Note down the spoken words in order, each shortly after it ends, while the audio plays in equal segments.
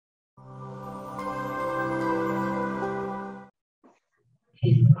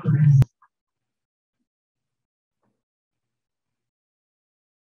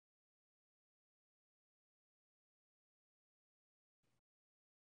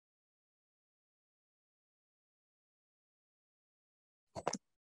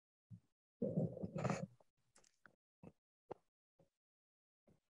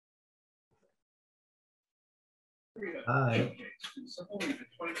Hi.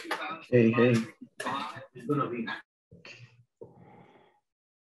 Hey, hey.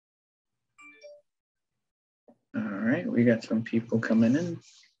 All right, we got some people coming in.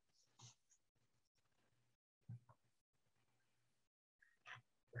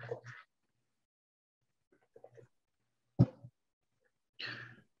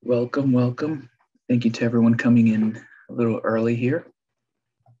 Welcome, welcome. Thank you to everyone coming in a little early here.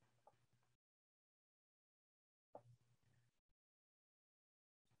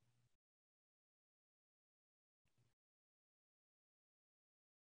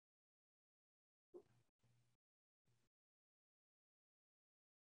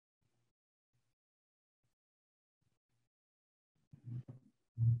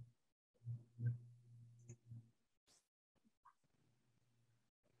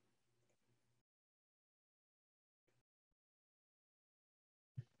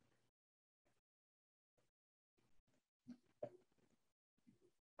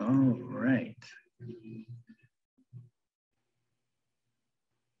 All right.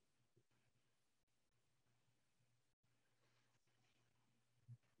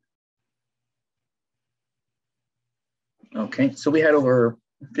 Okay, so we had over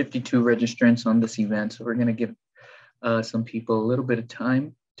 52 registrants on this event, so we're going to give some people a little bit of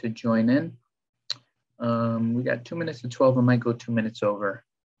time to join in. We got 2 minutes to 12. I might go 2 minutes over.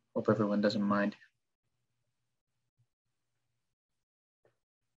 Hope everyone doesn't mind.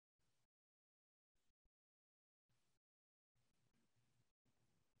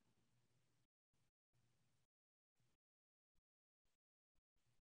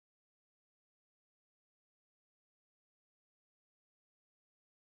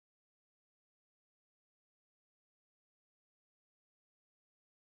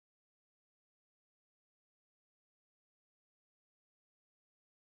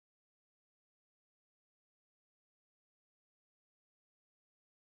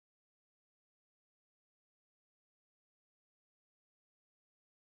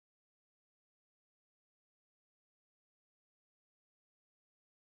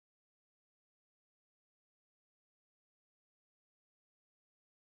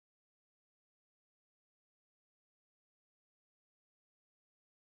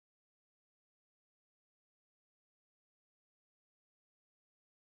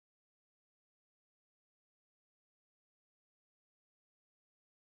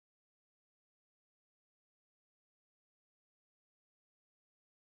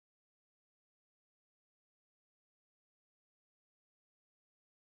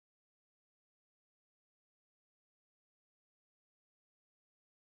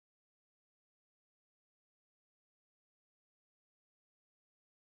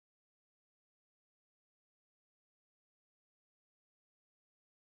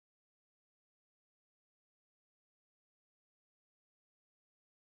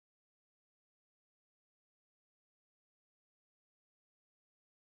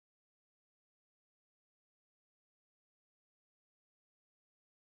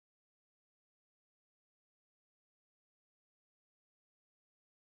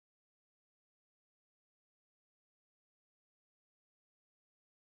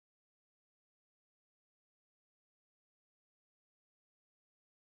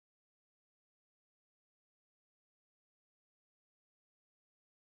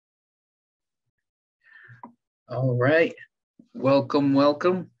 All right, welcome,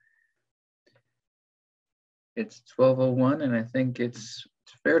 welcome. It's 12:01, and I think it's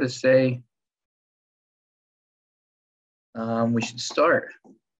fair to say we should start.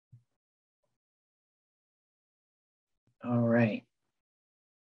 All right.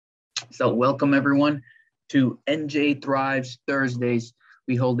 So welcome everyone to NJ Thrives Thursdays.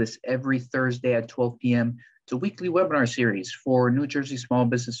 We hold this every Thursday at 12 p.m. It's a weekly webinar series for New Jersey small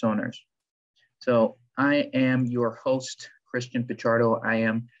business owners. So I am your host, Christian Pichardo. I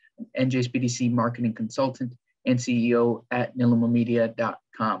am an NJSBDC marketing consultant and CEO at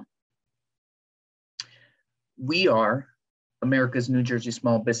nilimamedia.com. We are America's New Jersey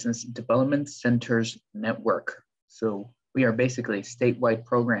Small Business Development Centers Network. So we are basically a statewide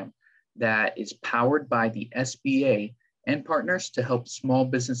program that is powered by the SBA and partners to help small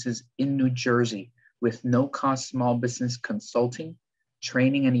businesses in New Jersey with no-cost small business consulting,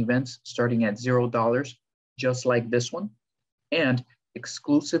 training, and events starting at $0, just like this one, and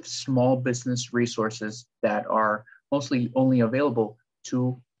exclusive small business resources that are mostly only available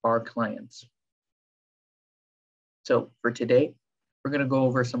to our clients. So for today, we're going to go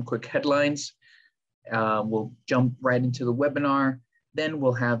over some quick headlines. We'll jump right into the webinar, Then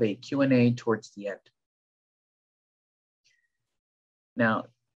we'll have a Q&A towards the end. Now,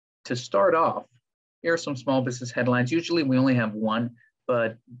 to start off, here are some small business headlines. Usually we only have one,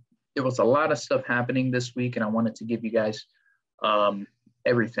 but there was a lot of stuff happening this week, and I wanted to give you guys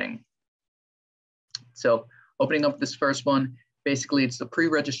everything. So opening up this first one, basically it's the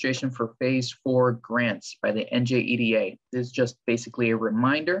pre-registration for phase 4 grants by the NJEDA. This is just basically a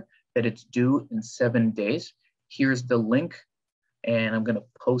reminder that it's due in 7 days. Here's the link, and I'm gonna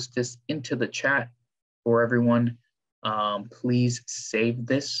post this into the chat for everyone. Please save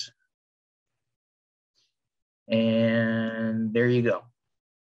this. And there you go.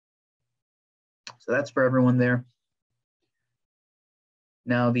 So that's for everyone there.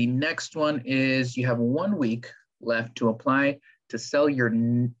 Now, the next one is you have 1 week left to apply to sell your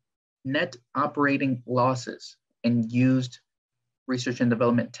net operating losses and used research and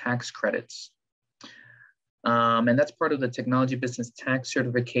development tax credits. And that's part of the Technology Business Tax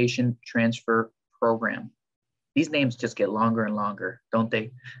Certification Transfer Program. These names just get longer and longer, don't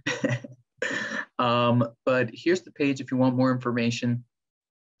they? But here's the page if you want more information.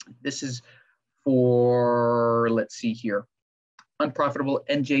 This is for, let's see here, unprofitable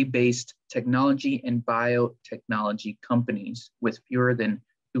NJ-based technology and biotechnology companies with fewer than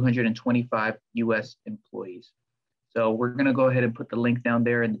 225 US employees. So we're gonna go ahead and put the link down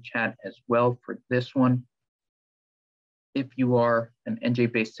there in the chat as well for this one. If you are an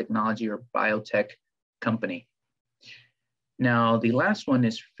NJ-based technology or biotech company. Now, the last one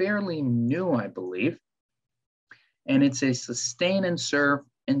is fairly new, I believe, and it's a Sustain and Serve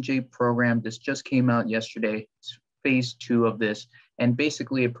NJ program. This just came out yesterday. It's phase 2 of this, and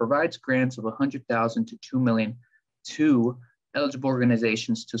basically it provides grants of 100,000 to 2 million to eligible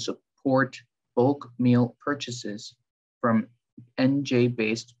organizations to support bulk meal purchases from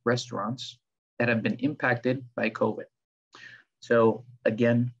NJ-based restaurants that have been impacted by COVID. So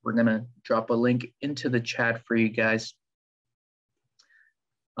again, we're gonna drop a link into the chat for you guys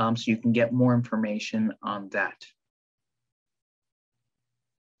so you can get more information on that.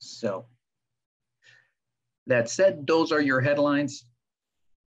 So that said, those are your headlines.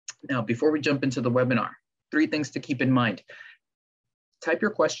 Now, before we jump into the webinar, 3 things to keep in mind. Type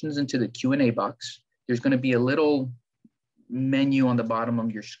your questions into the Q&A box. There's going to be a little menu on the bottom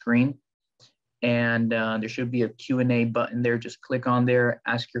of your screen, and there should be a Q&A button there. Just click on there,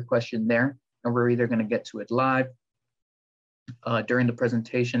 ask your question there, and we're either going to get to it live during the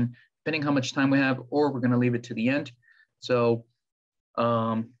presentation, depending how much time we have, or we're going to leave it to the end. So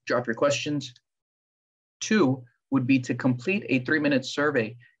drop your questions. 2 would be to complete a 3-minute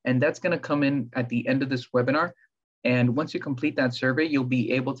survey, and that's going to come in at the end of this webinar. And once you complete that survey, you'll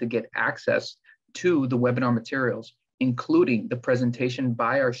be able to get access to the webinar materials, including the presentation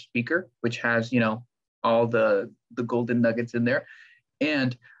by our speaker, which has, you know, all the golden nuggets in there,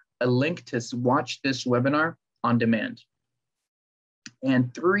 and a link to watch this webinar on demand.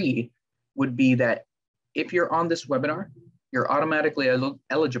 And 3 would be that if you're on this webinar, you're automatically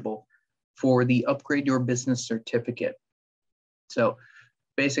eligible for the Upgrade Your Business certificate. So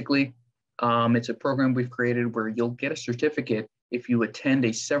basically, it's a program we've created where you'll get a certificate if you attend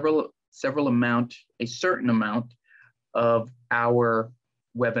a certain amount of our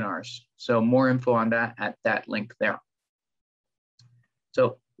webinars. So more info on that at that link there.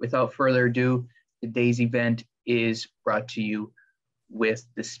 So without further ado, today's event is brought to you with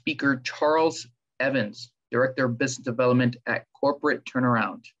the speaker, Charles Evans, Director of Business Development at Corporate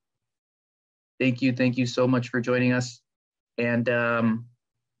Turnaround. Thank you so much for joining us. And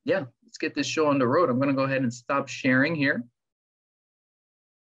yeah, let's get this show on the road. I'm gonna go ahead and stop sharing here.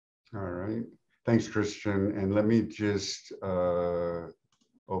 All right, thanks, Christian. And let me just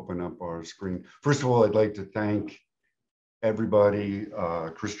open up our screen. First of all, I'd like to thank everybody,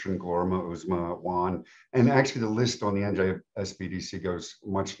 Christian, Glorma, Uzma, Juan, and actually the list on the NJSBDC goes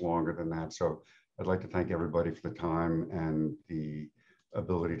much longer than that. So I'd like to thank everybody for the time and the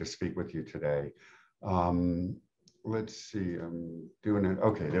ability to speak with you today. Let's see, I'm doing it.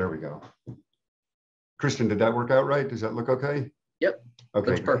 Okay, there we go. Christian, did that work out right? Does that look okay? Yep, okay,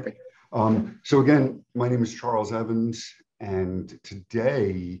 looks perfect. So again, my name is Charles Evans, and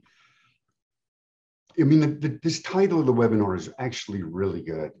today, I mean, this title of the webinar is actually really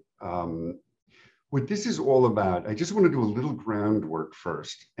good. What this is all about, I just want to do a little groundwork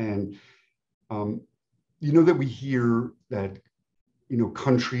first. And you know that we hear that, you know,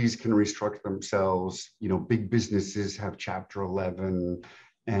 countries can restructure themselves, you know, big businesses have Chapter 11,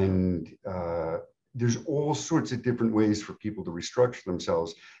 and there's all sorts of different ways for people to restructure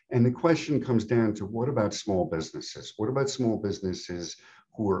themselves. And the question comes down to, what about small businesses? What about small businesses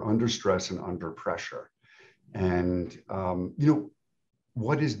who are under stress and under pressure? And, you know,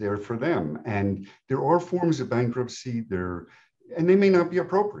 what is there for them. And there are forms of bankruptcy there, and they may not be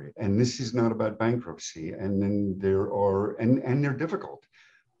appropriate. And this is not about bankruptcy. And then there are, and they're difficult.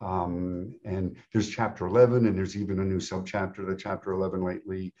 And there's Chapter 11, and there's even a new subchapter to Chapter 11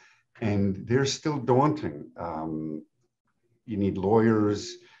 lately, and they're still daunting. You need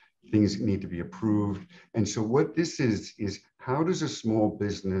lawyers, things need to be approved. And so what this is how does a small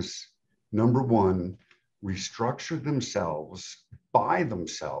business, number one, restructure themselves by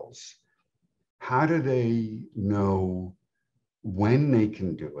themselves? How do they know when they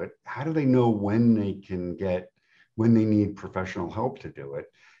can do it? How do they know when they need professional help to do it?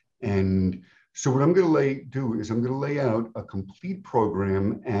 And so what I'm going to do is I'm going to lay out a complete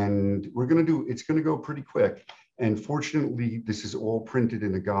program, and it's going to go pretty quick. And fortunately, this is all printed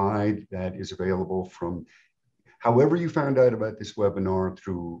in a guide that is available from however you found out about this webinar,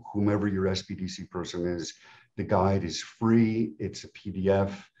 through whomever your SBDC person is. The guide is free. It's a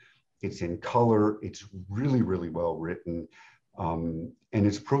PDF. It's in color. It's really, really well written. And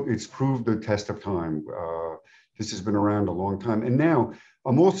it's proved the test of time. This has been around a long time. And now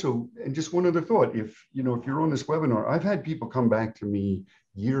I'm also, and just one other thought, if you're on this webinar, I've had people come back to me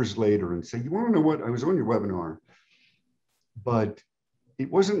years later and say, you want to know what, I was on your webinar, but it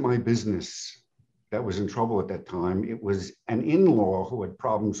wasn't my business that was in trouble at that time. It was an in-law who had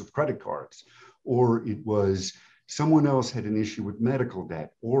problems with credit cards, or it was someone else had an issue with medical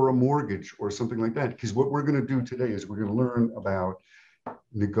debt or a mortgage or something like that. Because what we're going to do today is we're going to learn about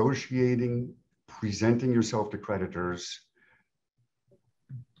negotiating, presenting yourself to creditors,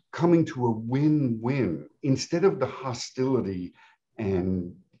 coming to a win-win instead of the hostility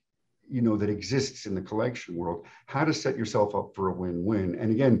and that exists in the collection world. How to set yourself up for a win-win.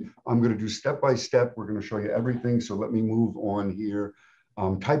 And again, I'm going to do step by step. We're going to show you everything. So let me move on here.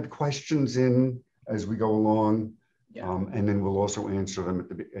 Type questions in as we go along, and then we'll also answer them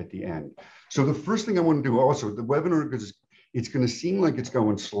at the end. So the first thing I want to do also, the webinar, because it's going to seem like it's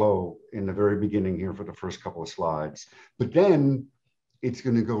going slow in the very beginning here for the first couple of slides, but then it's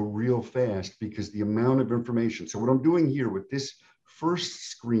going to go real fast because the amount of information. So what I'm doing here with this first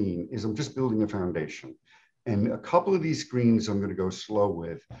screen is I'm just building a foundation. And a couple of these screens I'm going to go slow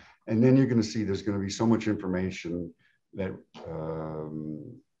with. And then you're going to see there's going to be so much information that,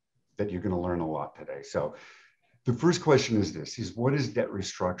 that you're going to learn a lot today. So the first question is this, what is debt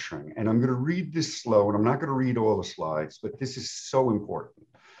restructuring? And I'm going to read this slow, and I'm not going to read all the slides, but this is so important.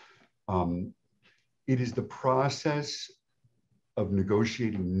 It is the process of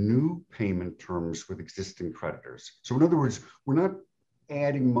negotiating new payment terms with existing creditors. So in other words, we're not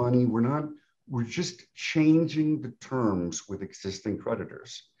adding money, we're just changing the terms with existing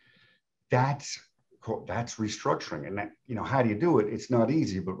creditors. That's restructuring. And that, how do you do it? It's not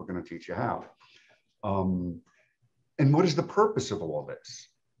easy, but we're going to teach you how. And what is the purpose of all this?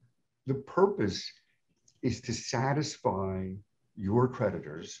 The purpose is to satisfy your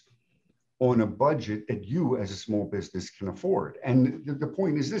creditors on a budget that you as a small business can afford. And the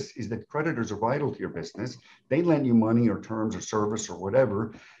point is this, is that creditors are vital to your business. They lend you money or terms or service or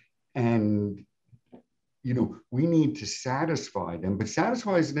whatever. And, we need to satisfy them, but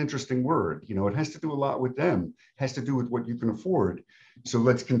satisfy is an interesting word. It has to do a lot with them, it has to do with what you can afford. So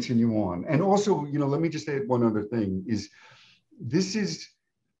let's continue on. And also, let me just add one other thing is this is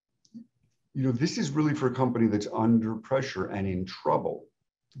really for a company that's under pressure and in trouble.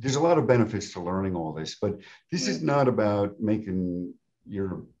 There's a lot of benefits to learning all this, but this is not about making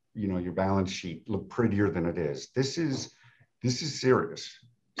your balance sheet look prettier than it is. This is serious.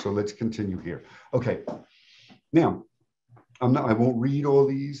 So let's continue here. Okay. Now, I won't read all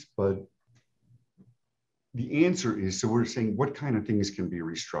these, but the answer is, so we're saying what kind of things can be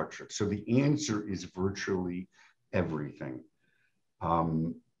restructured? So the answer is virtually everything.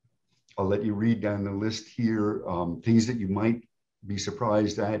 I'll let you read down the list here, things that you might be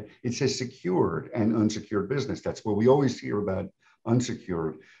surprised at. It says secured and unsecured business. That's what we always hear about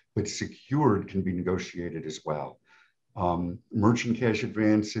unsecured, but secured can be negotiated as well. Merchant cash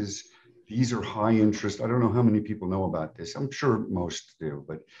advances, these are high interest. I don't know how many people know about this. I'm sure most do,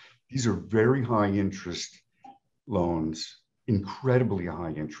 but these are very high interest loans, incredibly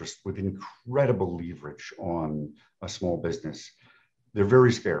high interest with incredible leverage on a small business. They're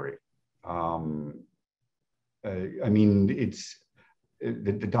very scary. I mean, it's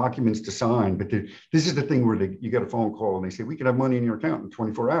the documents to sign, but this is the thing where you get a phone call and they say, we can have money in your account in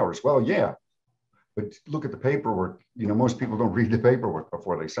 24 hours. Well, yeah, but look at the paperwork. Most people don't read the paperwork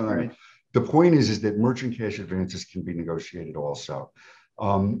before they sign. Right. The point is that merchant cash advances can be negotiated also.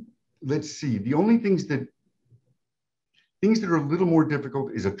 Let's see, the only things that are a little more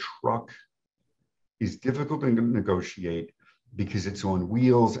difficult is a truck is difficult to negotiate. because it's on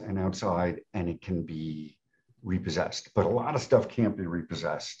wheels and outside and it can be repossessed. But a lot of stuff can't be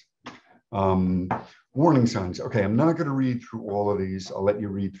repossessed. Warning signs. Okay, I'm not going to read through all of these. I'll let you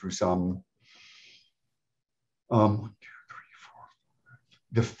read through some. 1, 2, 3, 4.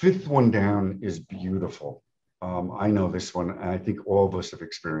 The fifth one down is beautiful. I know this one, and I think all of us have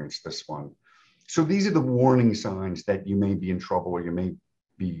experienced this one. So these are the warning signs that you may be in trouble or you may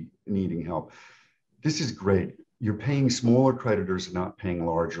be needing help. This is great. You're paying smaller creditors and not paying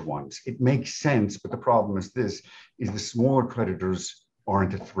larger ones. It makes sense, but the problem is this, is the smaller creditors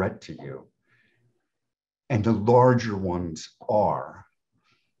aren't a threat to you. And the larger ones are.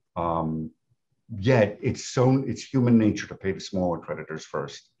 Yet it's human nature to pay the smaller creditors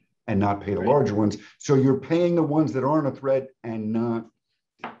first and not pay the larger ones. So you're paying the ones that aren't a threat and not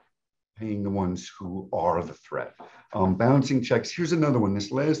paying the ones who are the threat. Bouncing checks. Here's another one.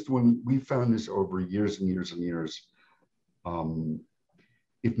 This last one, we found this over years and years and years.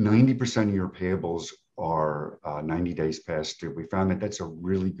 If 90% of your payables are 90 days past due, we found that that's a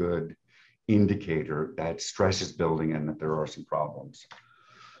really good indicator that stress is building and that there are some problems.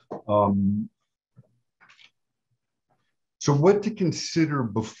 So what to consider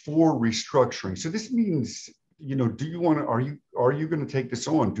before restructuring? So this means, you know, do you want to, are you going to take this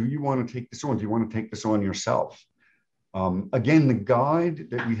on? Do you want to take this on? Do you want to take this on yourself? Again, the guide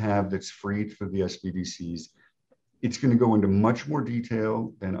that we have that's free for the SBDCs, it's going to go into much more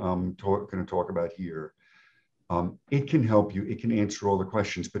detail than I'm going to talk about here. It can help you. It can answer all the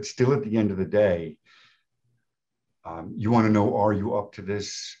questions, but still at the end of the day, you want to know, are you up to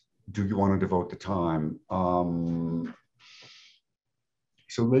this? Do you want to devote the time?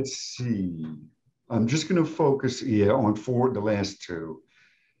 So let's see. I'm just going to focus on the last two.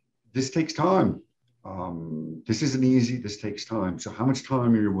 This takes time. This isn't easy. This takes time. So how much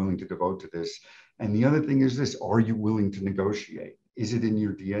time are you willing to devote to this? And the other thing is this, are you willing to negotiate? Is it in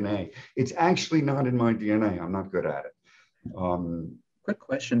your DNA? It's actually not in my DNA. I'm not good at it. Quick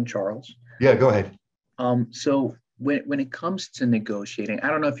question, Charles. Yeah, go ahead. So when it comes to negotiating, I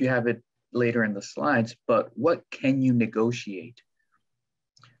don't know if you have it later in the slides, but what can you negotiate?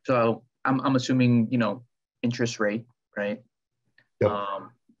 So I'm assuming, you know, interest rate, right? Yep.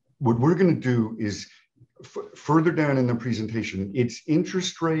 What we're going to do is further down in the presentation, it's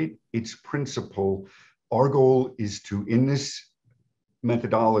interest rate, it's principal. Our goal is to, in this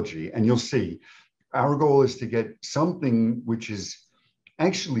methodology, and you'll see, our goal is to get something which is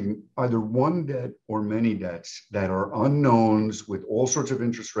actually either one debt or many debts that are unknowns with all sorts of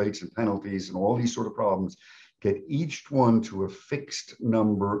interest rates and penalties and all these sort of problems. Get each one to a fixed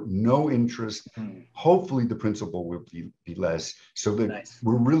number, no interest. Hopefully the principal will be less, so that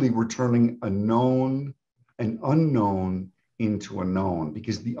we're turning an unknown into a known,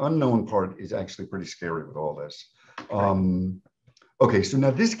 because the unknown part is actually pretty scary with all this. Okay, so now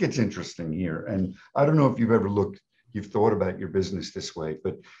this gets interesting here. And I don't know if you've ever you've thought about your business this way,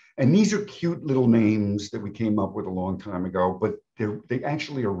 and these are cute little names that we came up with a long time ago, but they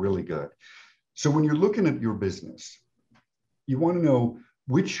actually are really good. So when you're looking at your business, you want to know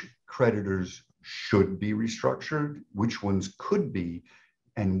which creditors should be restructured, which ones could be,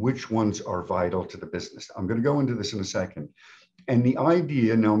 and which ones are vital to the business. I'm going to go into this in a second. And the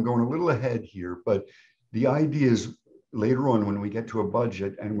idea, now I'm going a little ahead here, but the idea is later on when we get to a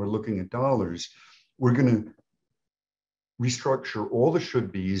budget and we're looking at dollars, we're going to restructure all the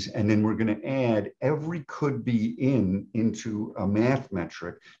should be's, and then we're going to add every could be into a math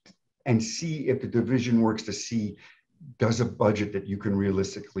metric and see if the division works, to see, does a budget that you can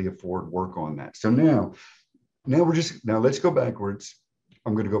realistically afford work on that. So now let's go backwards.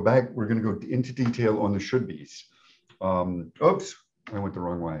 I'm going to go back. We're going to go into detail on the should be's. Oops, I went the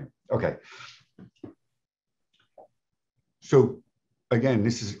wrong way. Okay. So again,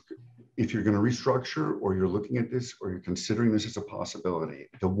 this is, if you're going to restructure or you're looking at this or you're considering this as a possibility,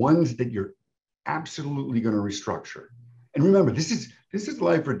 the ones that you're absolutely going to restructure. And remember, this is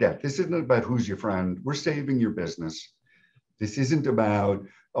life or death. This isn't about who's your friend. We're saving your business. This isn't about,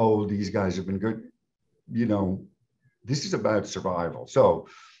 oh, these guys have been good. You know, this is about survival. So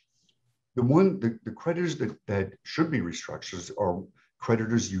the creditors that should be restructured are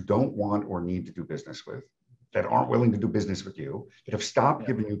creditors you don't want or need to do business with, that aren't willing to do business with you, that have stopped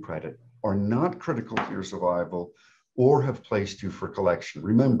giving you credit, are not critical to your survival, or have placed you for collection.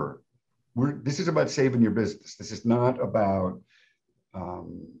 Remember, this is about saving your business. This is not about,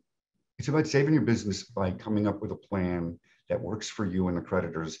 it's about saving your business by coming up with a plan that works for you and the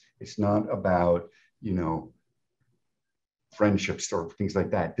creditors. It's not about, you know, friendships or things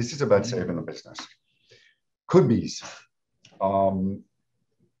like that. This is about saving the business. Could be's.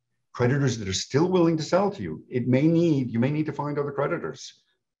 creditors that are still willing to sell to you. You may need to find other creditors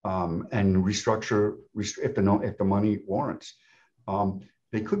and restructure if the money warrants.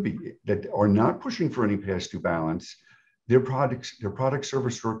 They could be that are not pushing for any past due balance. Their product,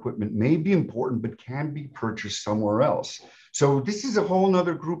 service, or equipment may be important, but can be purchased somewhere else. So this is a whole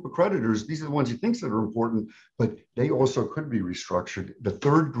nother group of creditors. These are the ones he thinks that are important, but they also could be restructured. The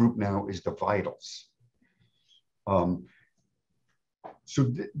third group now is the vitals.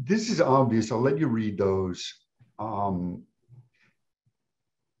 This is obvious. I'll let you read those. And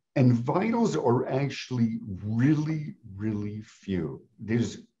vitals are actually really, really few.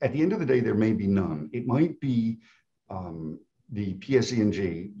 At the end of the day, there may be none. It might be the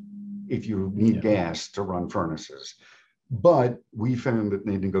PSE&G if you need gas to run furnaces. But we found that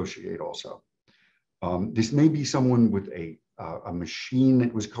they negotiate also. This may be someone with a machine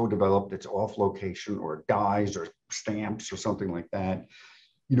that was co-developed that's off location, or dies or stamps or something like that.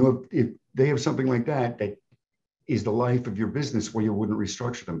 If they have something like that, that is the life of your business, where you wouldn't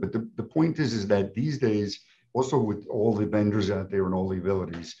restructure them. But the point is that these days, also with all the vendors out there and all the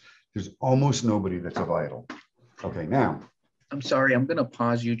abilities, there's almost nobody that's a vital. Okay, now. I'm sorry, I'm going to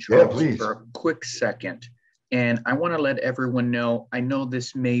pause you, Charles, for a quick second. And I want to let everyone know, I know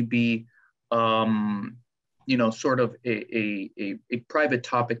this may be, sort of a private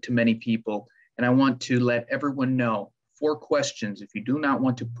topic to many people. And I want to let everyone know, 4 questions, if you do not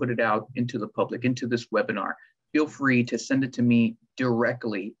want to put it out into the public, into this webinar, feel free to send it to me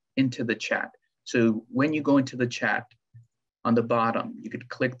directly into the chat. So when you go into the chat on the bottom, you could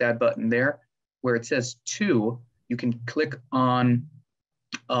click that button there where it says 2. You can click on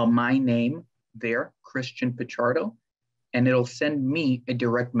my name there, Christian Pichardo, and it'll send me a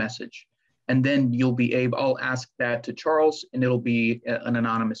direct message. And then I'll ask that to Charles, and it'll be an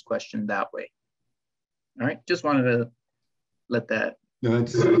anonymous question that way. All right, just wanted to let that. No,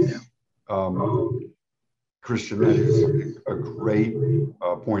 Christian, that is a great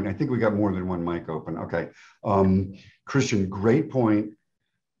point. I think we got more than one mic open. Okay. Christian, great point.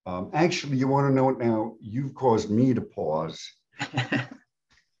 Actually, you want to know it now, you've caused me to pause,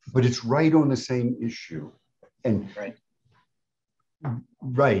 but it's right on the same issue. And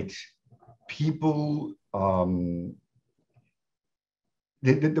right. People,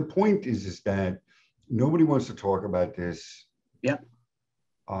 the point is that nobody wants to talk about this. Yeah.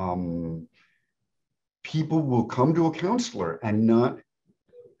 People will come to a counselor and not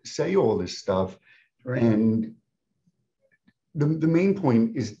say all this stuff. Right. And the main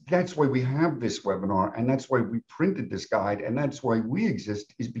point is that's why we have this webinar, and that's why we printed this guide, and that's why we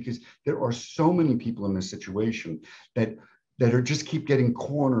exist, is because there are so many people in this situation that are just keep getting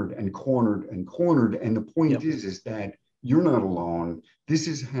cornered and cornered and cornered. And the point is that you're not alone. This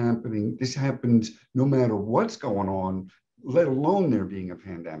is happening. This happens no matter what's going on, let alone there being a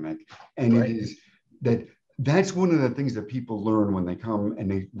pandemic. And it is that's one of the things that people learn when they come and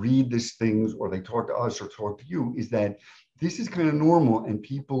they read these things, or they talk to us or talk to you, is that this is kind of normal, and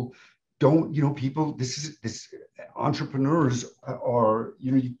people don't, entrepreneurs are,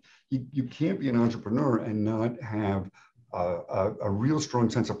 you can't be an entrepreneur and not have a real strong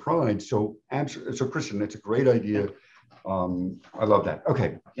sense of pride. So Christian, that's a great idea. I love that.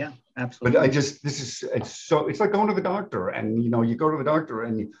 Okay. Yeah, absolutely. But it's like going to the doctor, and you go to the doctor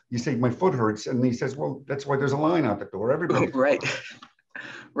and you say my foot hurts, and he says, well, that's why there's a line out the door. Everybody. Right.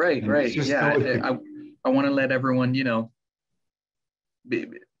 Yeah. I want to let everyone,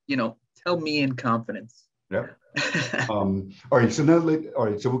 tell me in confidence. Yeah. All right. So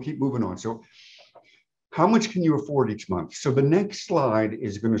we'll keep moving on. So how much can you afford each month? So the next slide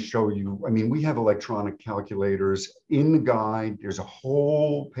is going to show you, we have electronic calculators in the guide. There's a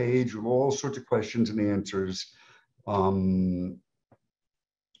whole page with all sorts of questions and answers to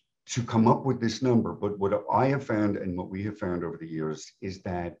come up with this number. But what I have found, and what we have found over the years, is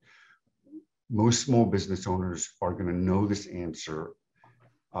that most small business owners are going to know this answer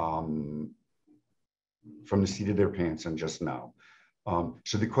from the seat of their pants and just know.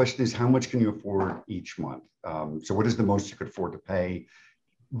 So the question is, how much can you afford each month? So what is the most you could afford to pay?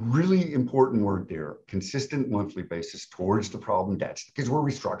 Really important word there, consistent monthly basis towards the problem debts. Because we're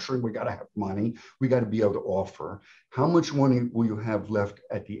restructuring, we got to have money. We got to be able to offer. How much money will you have left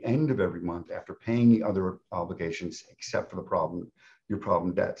at the end of every month after paying the other obligations, except for your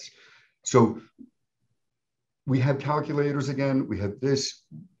problem debts? So we have calculators again, we have this,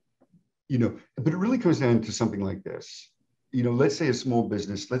 but it really comes down to something like this. Let's say a small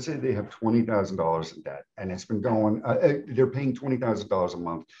business, let's say they have $20,000 in debt, and it's been going, they're paying $20,000 a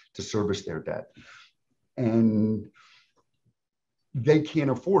month to service their debt. And they can't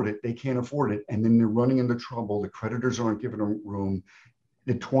afford it. And then they're running into trouble. The creditors aren't giving them room.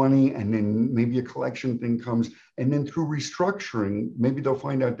 the 20, and then maybe a collection thing comes. And then through restructuring, maybe they'll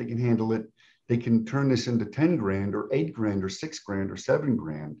find out they can handle it. They can turn this into 10 grand or 8 grand or 6 grand or 7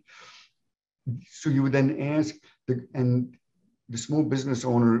 grand. So you would then ask, and the small business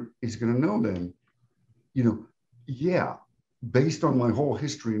owner is going to know then, yeah, based on my whole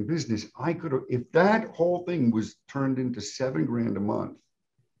history in business, I could have, if that whole thing was turned into 7 grand a month,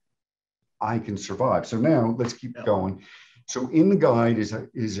 I can survive. So now let's keep going. So in the guide is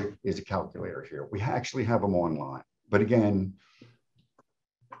a calculator here. We actually have them online, but again,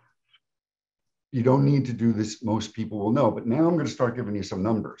 you don't need to do this. Most people will know, but now I'm going to start giving you some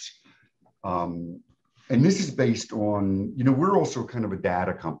numbers. And this is based on, we're also kind of a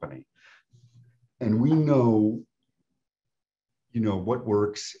data company, and we know, what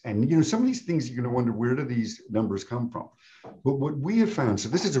works. And, some of these things you're going to wonder, where do these numbers come from? But what we have found, so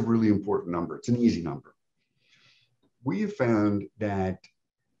this is a really important number. It's an easy number. We have found that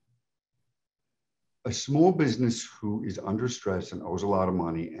a small business who is under stress and owes a lot of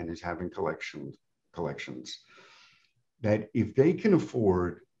money and is having collections, that if they can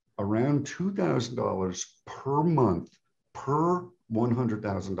afford around $2,000 per month per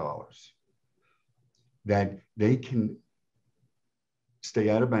 $100,000, that they can stay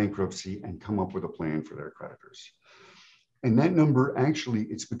out of bankruptcy and come up with a plan for their creditors. And that number, actually,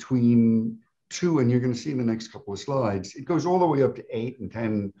 it's between 2, and you're going to see in the next couple of slides, it goes all the way up to 8 and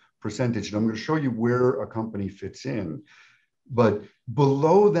 10%. And I'm going to show you where a company fits in. But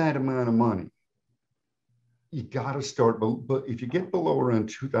below that amount of money, you got to start. But if you get below around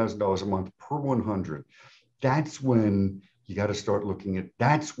 $2,000 a month per 100, that's when you got to start looking at,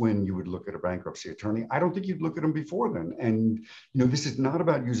 that's when you would look at a bankruptcy attorney. I don't think you'd look at them before then. And, this is not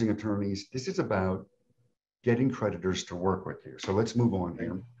about using attorneys. This is about getting creditors to work with you. So let's move on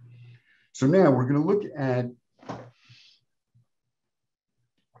here. So now we're going to look at,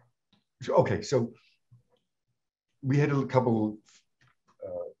 okay, so we had a couple,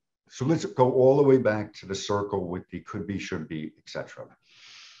 so let's go all the way back to the circle with the could be, should be, etc.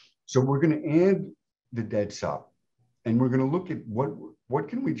 So we're going to add the debts up, and we're going to look at what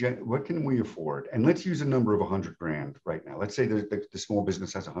can we afford, and let's use a number of 100 grand right now. Let's say the small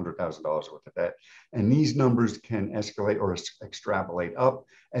business has $100,000 worth of debt, and these numbers can escalate or extrapolate up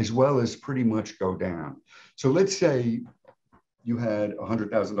as well as pretty much go down. So let's say you had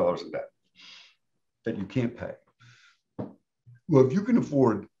 $100,000 in debt that you can't pay. Well, if you can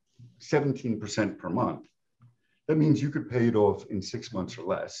afford 17% per month, that means you could pay it off in 6 months or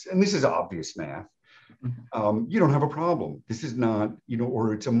less. And this is obvious math. You don't have a problem. This is not,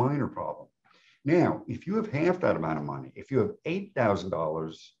 or it's a minor problem. Now, if you have half that amount of money, if you have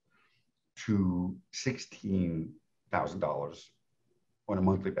 $8,000 to $16,000 on a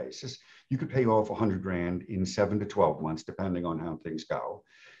monthly basis, you could pay off 100 grand in 7 to 12 months, depending on how things go.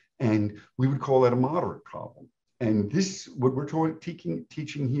 And we would call that a moderate problem. And this, what we're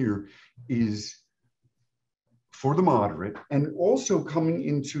teaching here is for the moderate, and also coming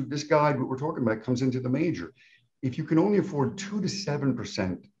into this guide, what we're talking about comes into the major. If you can only afford 2 to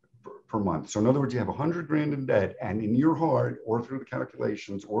 7% per month. So in other words, you have 100 grand in debt, and in your heart, or through the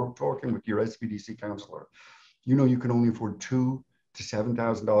calculations, or talking with your SBDC counselor, you can only afford $2,000 to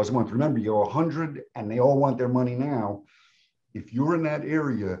 $7,000 a month. Remember, you owe 100 and they all want their money now. If you're in that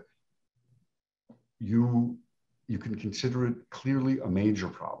area, you can consider it clearly a major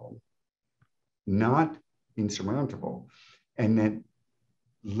problem, not insurmountable. And that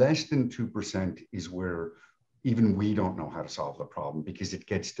less than 2% is where even we don't know how to solve the problem, because it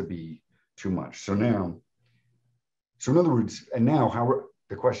gets to be too much. So in other words, and now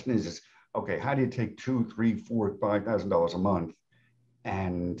the question is, okay, how do you take $2,000, $3,000, $4,000, $5,000 a month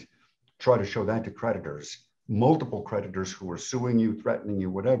and try to show that to creditors, multiple creditors who are suing you, threatening you,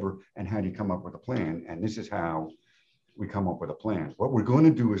 whatever, and how do you come up with a plan? And this is how we come up with a plan. What we're going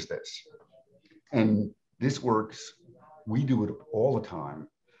to do is this, and this works. We do it all the time.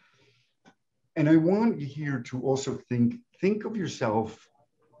 And I want you here to also think of yourself,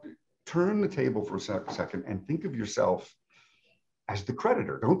 turn the table for a second and think of yourself as the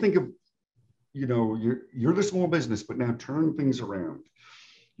creditor. Don't think of, you're the small business, but now turn things around.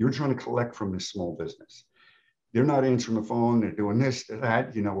 You're trying to collect from this small business. They're not answering the phone. They're doing this,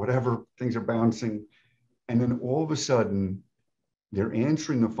 that, whatever, things are bouncing. And then all of a sudden, they're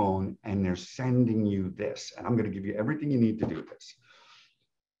answering the phone and they're sending you this. And I'm going to give you everything you need to do this.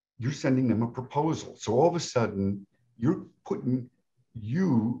 You're sending them a proposal. So all of a sudden, you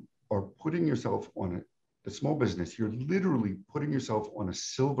are putting yourself on the small business. You're literally putting yourself on a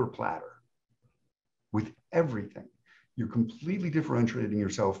silver platter with everything. You're completely differentiating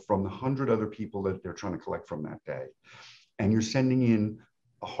yourself from the 100 other people that they're trying to collect from that day. And you're sending in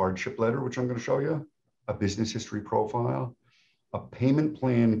a hardship letter, which I'm going to show you, a business history profile, a payment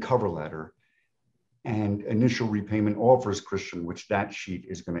plan cover letter, and initial repayment offers, Christian, which that sheet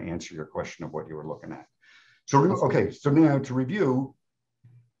is going to answer your question of what you were looking at. So, okay, so now to review,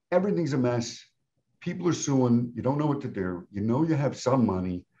 everything's a mess. People are suing. You don't know what to do. You know you have some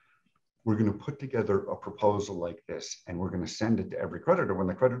money. We're going to put together a proposal like this, and we're going to send it to every creditor. When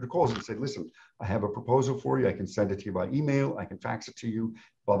the creditor calls and say, listen, I have a proposal for you. I can send it to you by email. I can fax it to you,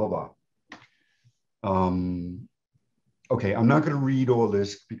 blah, blah, blah. Okay, I'm not going to read all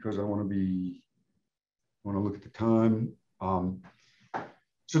this because I want to look at the time.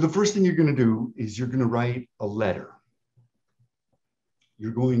 So the first thing you're going to do is you're going to write a letter.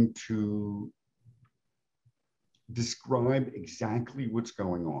 You're going to describe exactly what's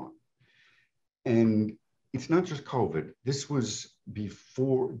going on. And it's not just COVID. This was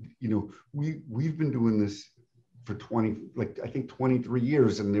before, we've been doing this for 23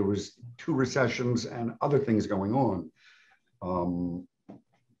 years, and there was 2 recessions and other things going on.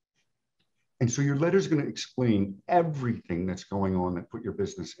 And so your letter is going to explain everything that's going on that put your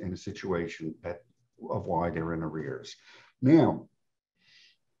business in a situation of why they're in arrears. Now,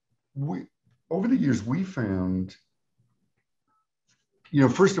 over the years, we found,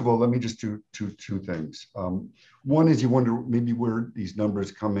 first of all, let me just do two things. One is you wonder maybe where these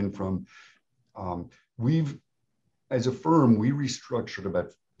numbers come in from. As a firm, we restructured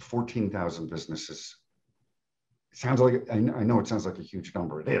about 14,000 businesses. I know it sounds like a huge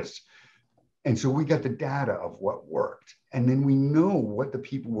number, it is. And so we got the data of what worked. And then we know what the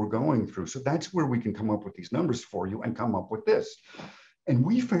people were going through. So that's where we can come up with these numbers for you and come up with this. And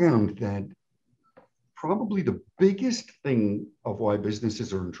we found that probably the biggest thing of why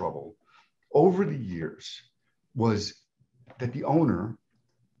businesses are in trouble over the years was that the owner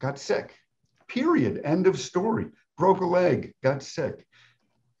got sick. Period. End of story. Broke a leg, got sick.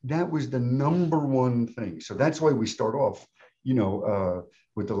 That was the number one thing. So that's why we start off,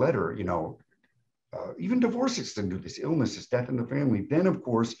 with the letter, even divorces can do this, illnesses, death in the family. Then, of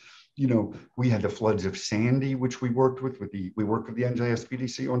course, we had the floods of Sandy, which we worked with the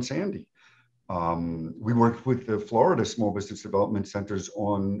NJSBDC on Sandy. We worked with the Florida Small Business Development Centers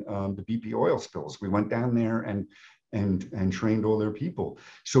on the BP oil spills. We went down there and trained all their people.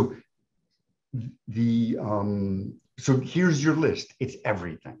 So so here's your list. It's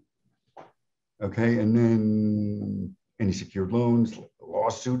everything. Okay, and then any secured loans,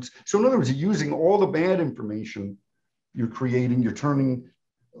 lawsuits. So in other words, you're using all the bad information you're turning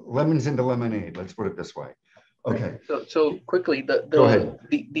lemons into lemonade. Let's put it this way. Okay. So quickly, Go ahead.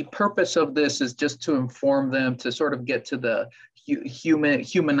 The purpose of this is just to inform them to sort of get to the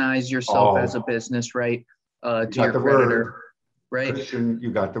humanize yourself as a business, right? To your creditor, right? Christian,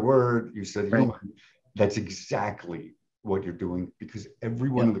 you got the word. You said human. Right. That's exactly what you're doing, because every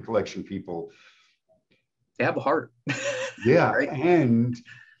one of the collection people, they have a heart. Yeah, right? And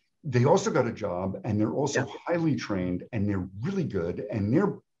they also got a job, and they're also highly trained, and they're really good, and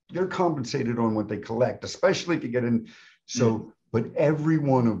they're compensated on what they collect, especially if you get in. So, but every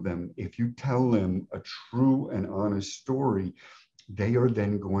one of them, if you tell them a true and honest story, they are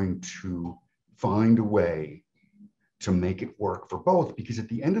then going to find a way to make it work for both, because at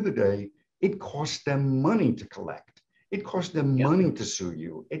the end of the day, it costs them money to collect. It costs them money to sue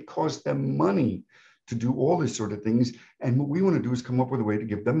you. It costs them money to do all these sort of things. And what we want to do is come up with a way to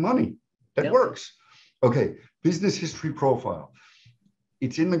give them money that works. Okay, business history profile.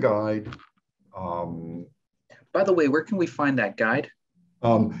 It's in the guide. By the way, where can we find that guide?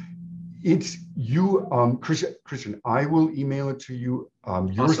 It's you, Christian, I will email it to you.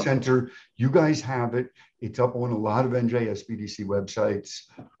 Your Awesome. center, you guys have it. It's up on a lot of NJSBDC websites,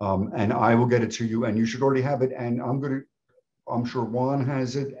 and I will get it to you, and you should already have it. And I'm sure Juan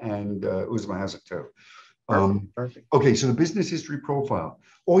has it, and Uzma has it too. Perfect. Okay, so the business history profile,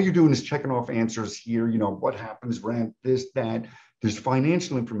 all you're doing is checking off answers here, what happens, rent, this, that. There's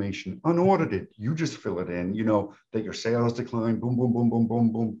financial information, unaudited. You just fill it in, that your sales decline, boom, boom, boom, boom,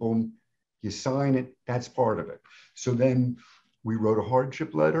 boom, boom, boom. You sign it, that's part of it. So then we wrote a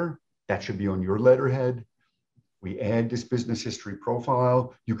hardship letter. That should be on your letterhead. We add this business history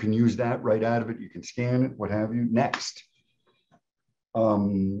profile. You can use that right out of it. You can scan it, what have you. Next.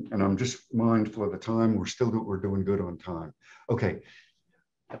 And I'm just mindful of the time. We're doing good on time. Okay.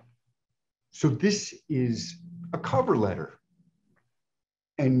 So this is a cover letter.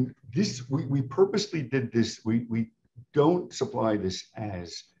 And this, we purposely did this. We don't supply this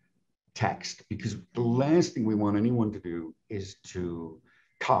as text, because the last thing we want anyone to do is to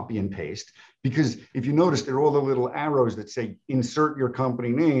copy and paste, because if you notice, there are all the little arrows that say insert your company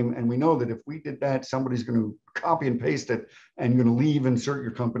name. And we know that if we did that, somebody's going to copy and paste it and you're going to leave insert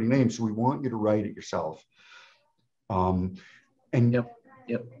your company name. So we want you to write it yourself. And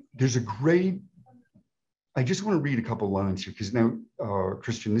there's a great, I just want to read a couple of lines here, because now,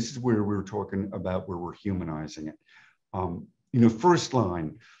 Christian, this is where we're talking about where we're humanizing it. First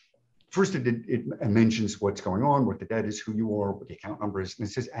line, first it mentions what's going on, what the debt is, who you are, what the account number is. And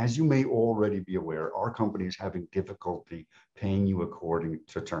it says, as you may already be aware, our company is having difficulty paying you according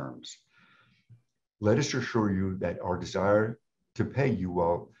to terms. Let us assure you that our desire to pay you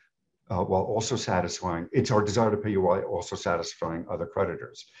while also satisfying, it's our desire to pay you while also satisfying other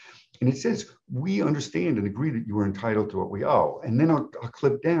creditors. And it says, we understand and agree that you are entitled to what we owe. And then I'll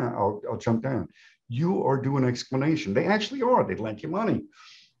clip down, I'll jump down. You are due an explanation. They actually are, they lent you money.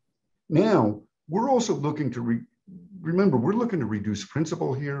 Now, we're also looking to, remember, we're looking to reduce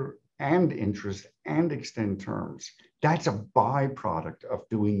principal here and interest and extend terms. That's a byproduct of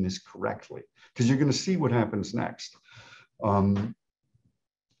doing this correctly, because you're going to see what happens next.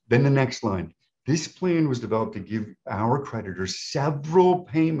 Then the next line, this plan was developed to give our creditors several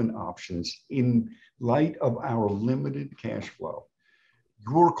payment options in light of our limited cash flow.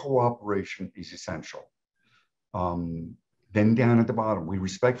 Your cooperation is essential. Then down at the bottom, we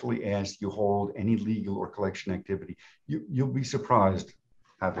respectfully ask you hold any legal or collection activity. You'll be surprised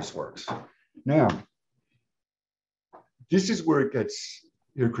how this works. Now, this is where it gets,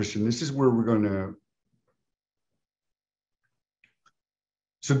 here, Christian, this is where we're going to,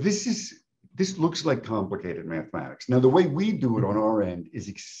 so this looks like complicated mathematics. Now, the way we do it on our end is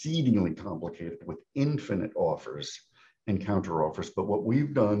exceedingly complicated with infinite offers and counter offers. But what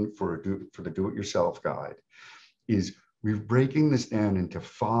we've done for the do-it-yourself guide is we're breaking this down into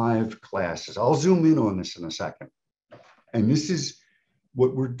 5 classes. I'll zoom in on this in a second. And this is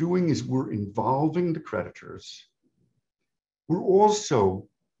what we're doing is we're involving the creditors. We're also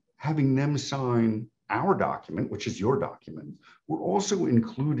having them sign our document, which is your document. We're also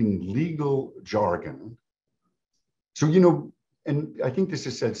including legal jargon. So, and I think this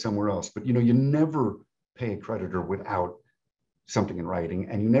is said somewhere else, but you never pay a creditor without something in writing,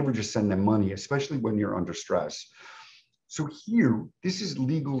 and you never just send them money, especially when you're under stress. So here, this is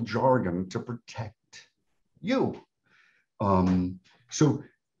legal jargon to protect you. So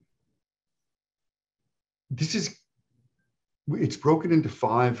it's broken into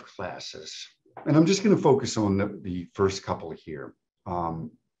 5 classes. And I'm just going to focus on the first couple here.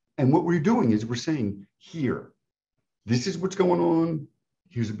 And what we're doing is we're saying here, this is what's going on.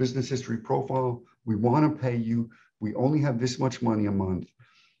 Here's a business history profile. We want to pay you. We only have this much money a month.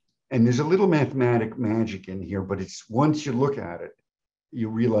 And there's a little mathematic magic in here, but it's once you look at it, you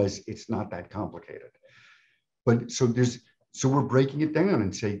realize it's not that complicated. But so we're breaking it down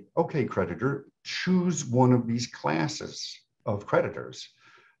and say, okay, creditor, choose one of these classes of creditors.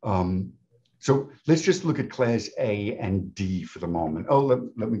 So let's just look at class A and D for the moment. Oh,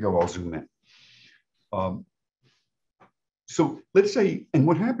 let me go, I'll zoom in. So let's say, and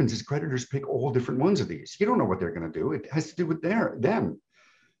what happens is creditors pick all different ones of these. You don't know what they're going to do. It has to do with them.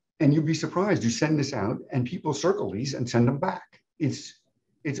 And you'd be surprised. You send this out and people circle these and send them back. It's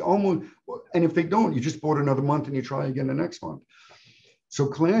almost, and if they don't, you just bought another month and you try again the next month. So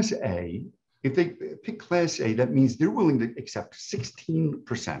class A, if they pick class A, that means they're willing to accept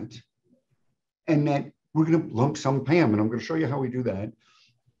 16%. And that we're going to lump sum pay them. And I'm going to show you how we do that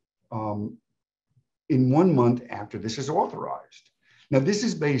in 1 month after this is authorized. Now, this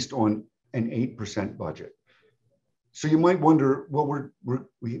is based on an 8% budget. So you might wonder, well,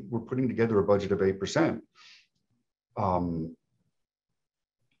 we're putting together a budget of 8%.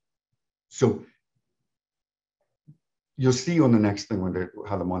 So you'll see on the next thing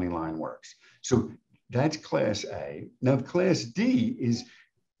how the money line works. So that's class A. Now, class D is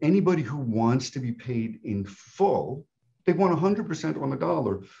anybody who wants to be paid in full. They want 100% on the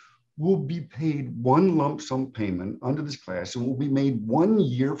dollar, will be paid one lump sum payment under this class and will be made 1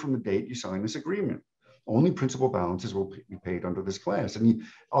 year from the date you sign this agreement. Only principal balances will be paid under this class. And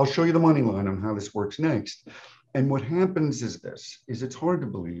I'll show you the money line on how this works next. And what happens is it's hard to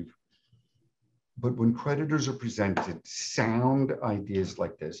believe, but when creditors are presented sound ideas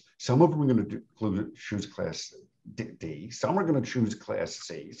like this, some of them are going to choose class D, some are going to choose class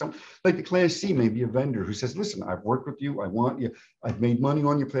C. Some, like the class C may be a vendor who says, listen, I've worked with you, I want you, I've made money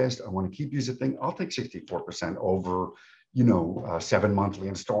on your past, I want to keep you as a thing, I'll take 64% over, 7 monthly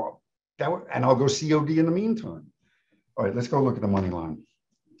installments. And I'll go COD in the meantime. All right, let's go look at the money line.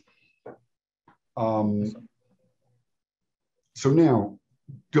 So now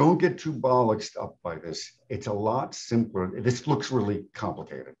don't get too bollocksed up by this. It's a lot simpler. This looks really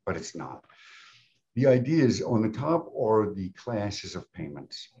complicated, but it's not. The idea is on the top are the classes of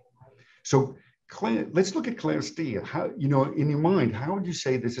payments. So let's look at class D. How, you know, in your mind, how would you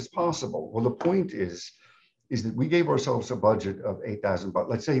say this is possible? Well, the point is that we gave ourselves a budget of $8,000, but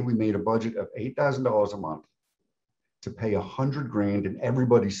let's say we made a budget of $8,000 a month to pay $100,000 and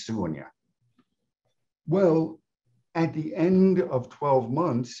everybody's suing you. Well, at the end of 12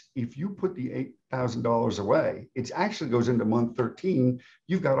 months, if you put the $8,000 away, it actually goes into month 13,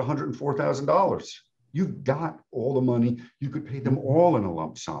 you've got $104,000. You've got all the money. You could pay them all in a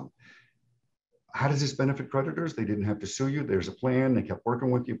lump sum. How does this benefit creditors? They didn't have to sue you. There's a plan. They kept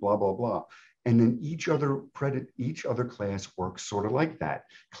working with you, blah, blah, blah. And then each other class works sort of like that.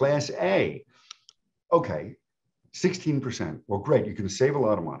 Class A, okay, 16%. Well, great. You can save a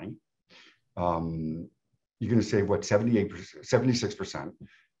lot of money. You're going to save what, 78%, 76%,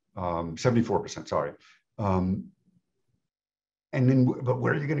 74%, sorry. And then, but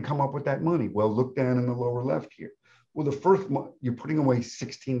where are you going to come up with that money? Well, look down in the lower left here. Well, the first month, you're putting away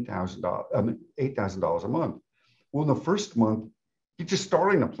 $8,000 a month. Well, in the first month, you're just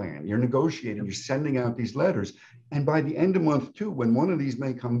starting a plan. You're negotiating, you're sending out these letters. And by the end of month 2, when one of these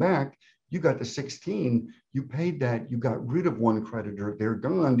may come back, you got the 16, you paid that, you got rid of one creditor, they're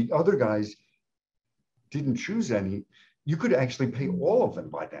gone. The other guys didn't choose any. You could actually pay all of them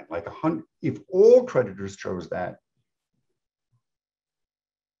by then, like 100. If all creditors chose that,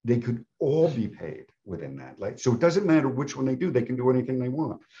 they could all be paid within that. Like, so it doesn't matter which one they do, they can do anything they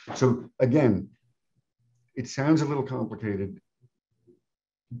want. So again, it sounds a little complicated.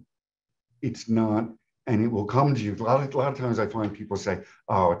 It's not, and it will come to you. A lot of times I find people say,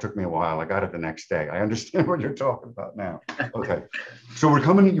 oh, it took me a while. I got it the next day. I understand what you're talking about now. Okay. So we're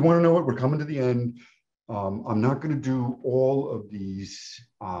coming, you want to know what? We're coming to the end. I'm not going to do all of these.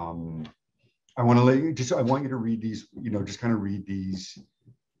 I want to let you, I want you to read these, you know, just kind of read these.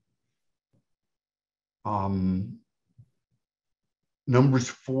 Numbers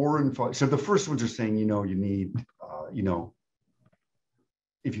 4 and 5. So the first ones are saying, you know, you need, you know,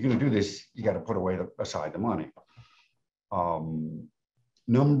 if you're going to do this, you got to put aside the money.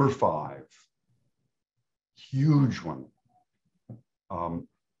 Number 5, huge one.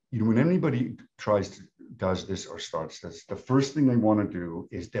 You know, when anybody does this or starts this, the first thing they want to do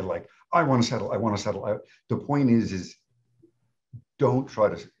is they're like, I want to settle. I want to settle. The point is don't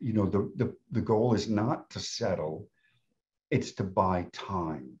try to, you know, the goal is not to settle. It's to buy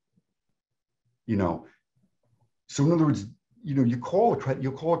time. You know, so in other words, you know, you call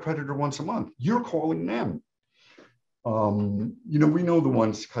a creditor once a month. You're calling them. You know, we know the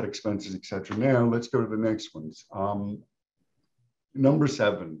ones, cut expenses, etc. Now let's go to the next ones. Number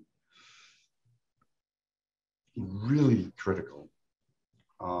 7, really critical.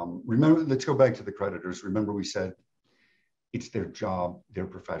 Remember, let's go back to the creditors. Remember, we said it's their job, they're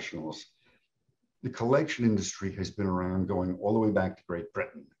professionals. The collection industry has been around going all the way back to Great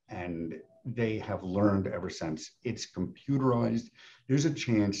Britain, and they have learned ever since. It's computerized. There's a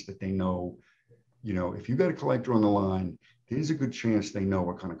chance that they know, you know, if you got a collector on the line, there's a good chance they know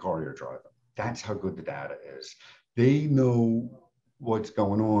what kind of car you're driving. That's how good the data is. They know what's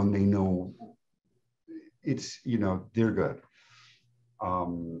going on. They know it's, you know, they're good.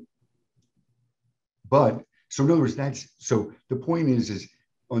 But so in other words, so the point is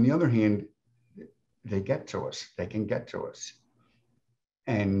on the other hand, they get to us. They can get to us.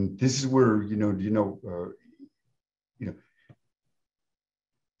 And this is where, you know,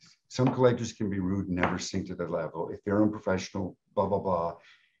 some collectors can be rude and never sink to their level. If they're unprofessional, blah, blah, blah.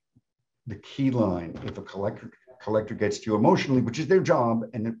 The key line, if a collector gets to you emotionally, which is their job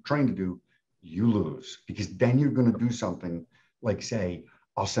and they're trying to do, you lose, because then you're going to do something like say,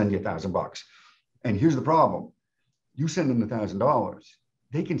 I'll send you $1,000. And here's the problem. You send them $1,000.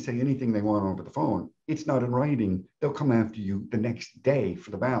 They can say anything they want over the phone. It's not in writing. They'll come after you the next day for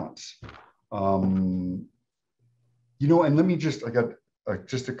the balance. You know, and let me just, I got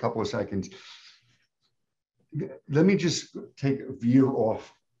just a couple of seconds. Let me just veer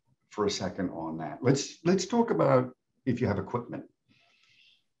off for a second on that. Let's talk about if you have equipment.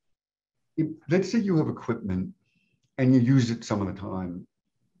 Let's say you have equipment and you use it some of the time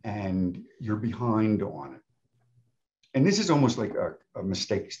and you're behind on it. And this is almost like a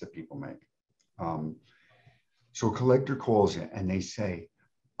mistakes that people make. So a collector calls you and they say,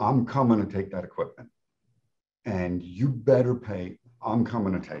 I'm coming to take that equipment and you better pay, I'm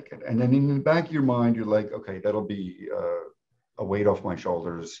coming to take it. And then in the back of your mind, you're like, okay, that'll be a weight off my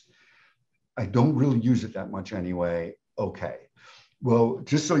shoulders. I don't really use it that much anyway. Okay. Well,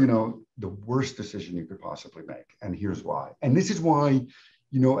 just so you know, the worst decision you could possibly make. And here's why. And this is why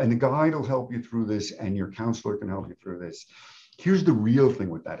and the guide will help you through this, and your counselor can help you through this. Here's the real thing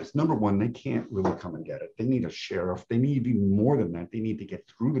with that is, number one, they can't really come and get it. They need a sheriff. They need even more than that. They need to get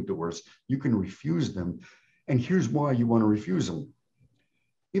through the doors. You can refuse them. And here's why you want to refuse them.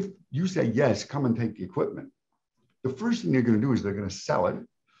 If you say, yes, come and take the equipment, the first thing they're going to do is they're going to sell it.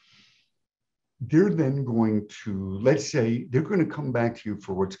 They're then going to, let's say, they're going to come back to you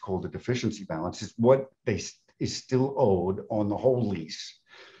for what's called a deficiency balance. It's what is still owed on the whole lease.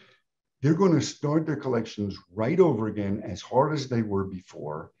 They're going to start their collections right over again as hard as they were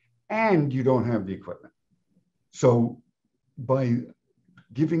before, and you don't have the equipment. So by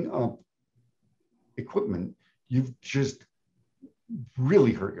giving up equipment, you've just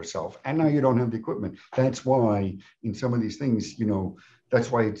really hurt yourself, and now you don't have the equipment. That's why in some of these things,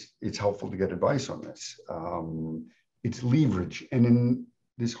 that's why it's helpful to get advice on this. It's leverage, and in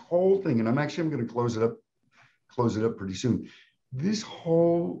this whole thing, and I'm going to close it up pretty soon. This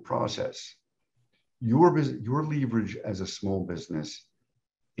whole process, your leverage as a small business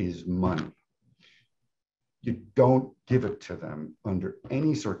is money. You don't give it to them under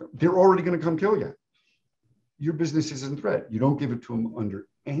any circumstance. They're already going to come kill you. Your business is in threat. You don't give it to them under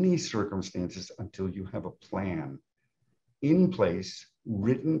any circumstances until you have a plan in place,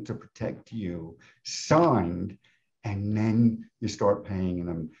 written to protect you, signed, and then you start paying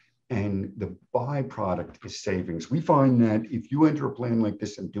them. And the byproduct is savings. We find that if you enter a plan like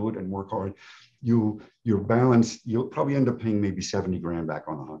this and do it and work hard, you'll probably end up paying maybe 70 grand back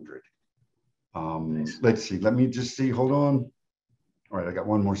on 100. Nice. Let's see, let me just see, hold on. All right, I got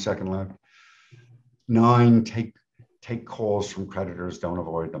one more second left. 9, take calls from creditors, don't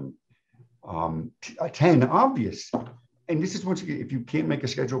avoid them. 10, obvious. And this is once again, if you can't make a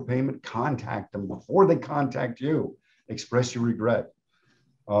scheduled payment, contact them before they contact you. Express your regret.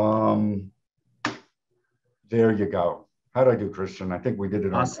 There you go. How'd I do, Christian? I think we did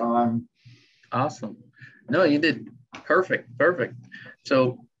it on time. Awesome. No, you did perfect.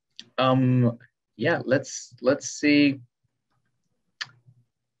 So, yeah, let's see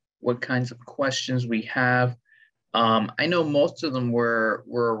what kinds of questions we have. I know most of them were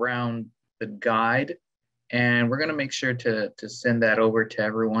around the guide, and we're going to make sure to send that over to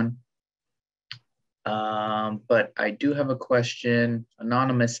everyone. But I do have a question.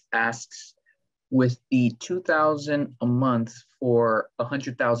 Anonymous asks, with the $2,000 a month for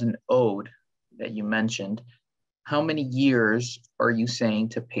 $100,000 owed that you mentioned, how many years are you saying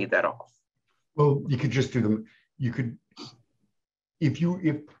to pay that off? Well, you could just do them. You could, if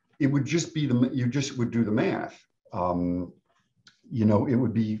it would just be you just would do the math. It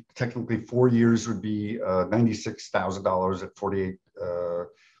would be technically 4 years would be $96,000 at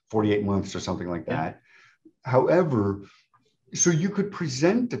 48 months or something like that. However, so you could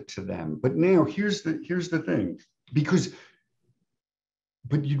present it to them, but now here's the thing,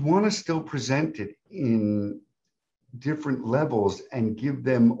 but you'd want to still present it in different levels and give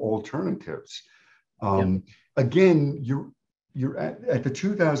them alternatives. Again, you're at the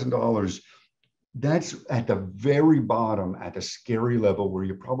 $2,000. That's at the very bottom, at a scary level where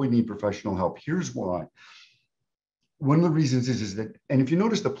you probably need professional help. Here's why. One of the reasons is that, and if you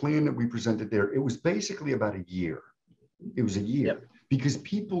notice the plan that we presented there, it was basically about a year. It was a year because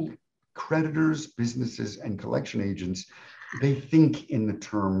people, creditors, businesses, and collection agents, they think in the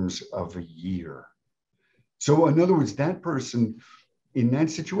terms of a year. So in other words, that person in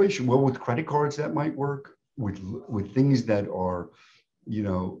that situation, well, with credit cards, that might work with things that are,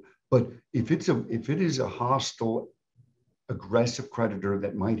 but if it is a hostile, aggressive creditor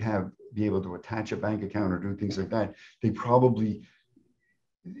that might be able to attach a bank account or do things like that, they probably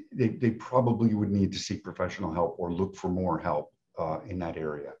would need to seek professional help or look for more help in that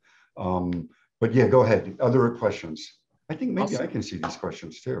area. But yeah, go ahead. Other questions? I think maybe I can see these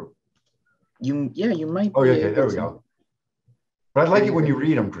questions too. You might. Oh yeah, there we go. But I like it when you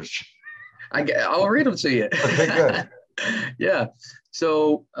read them, Christian. I'll read them to you. Okay, good. Yeah.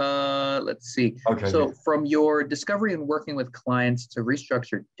 So let's see. Okay. So from your discovery and working with clients to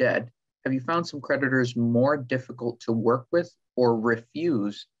restructure debt, have you found some creditors more difficult to work with or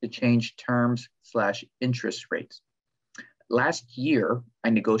refuse to change terms/interest rates? Last year, I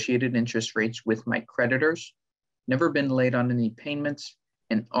negotiated interest rates with my creditors, never been late on any payments,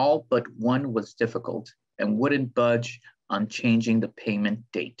 and all but one was difficult and wouldn't budge on changing the payment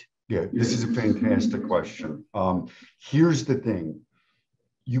date. Yeah, this is a fantastic question. Here's the thing.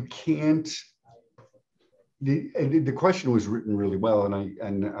 You can't, the question was written really well,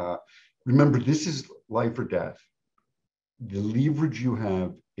 and remember, this is life or death. The leverage you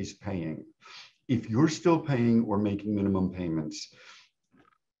have is paying. If you're still paying or making minimum payments,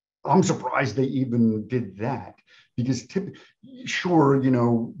 I'm surprised they even did that, because sure,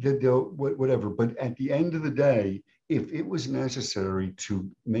 they'll whatever, but at the end of the day, if it was necessary to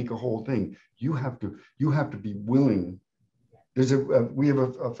make a whole thing, you have to be willing. We have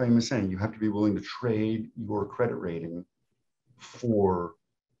a famous saying: you have to be willing to trade your credit rating for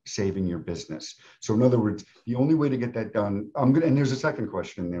saving your business. So in other words, the only way to get that done, and there's a second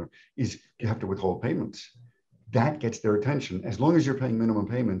question in there, is you have to withhold payments. That gets their attention. As long as you're paying minimum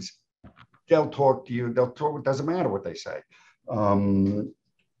payments, they'll talk to you. It doesn't matter what they say. And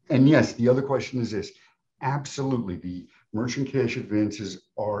yes, the other question is this. Absolutely, the merchant cash advances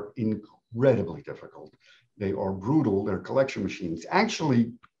are incredibly difficult. They are brutal. They're collection machines.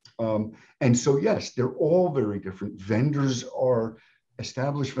 Actually, and so yes, they're all very different.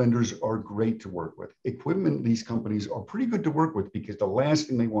 Established vendors are great to work with. Equipment lease companies are pretty good to work with because the last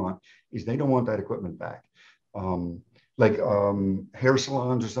thing they want is they don't want that equipment back. Like hair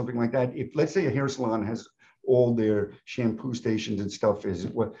salons or something like that. If let's say a hair salon has all their shampoo stations and stuff,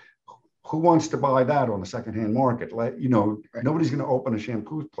 who wants to buy that on the secondhand market? Right. Nobody's going to open a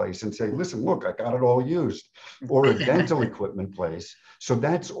shampoo place and say, listen, look, I got it all used, or a dental equipment place. So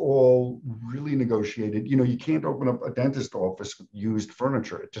that's all really negotiated. You can't open up a dentist office with used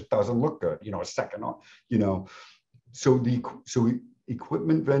furniture. It just doesn't look good, a second on, So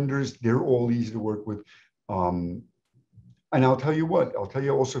equipment vendors, they're all easy to work with. And I'll tell you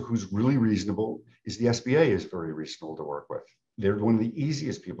also who's really reasonable is the SBA is very reasonable to work with. They're one of the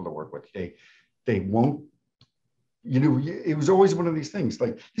easiest people to work with. They won't, it was always one of these things.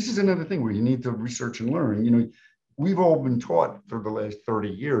 Like, this is another thing where you need to research and learn. We've all been taught for the last 30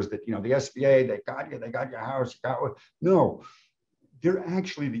 years that, the SBA, they got your house, No, they're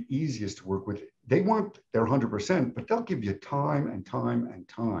actually the easiest to work with. They want their 100%, but they'll give you time and time and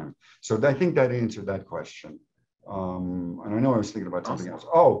time. So I think that answered that question. And I know I was thinking about something else.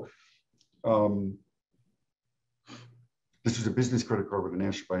 This was a business credit card with a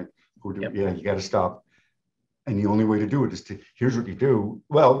national bank. You got to stop. And the only way to do it is here's what you do.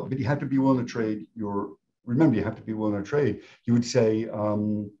 Well, but you have to be willing to trade remember, you have to be willing to trade. You would say,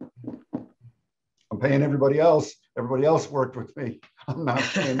 I'm paying everybody else. Everybody else worked with me. I'm not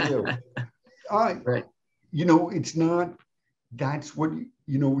paying you. Right. It's not, that's what,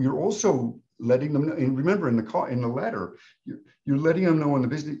 you're also letting them know. And remember, in the letter, you're letting them know on the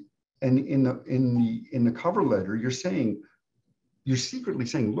business, and in the cover letter, you're secretly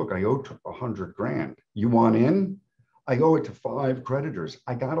saying, look, I owe $100,000. You want in? I owe it to 5 creditors.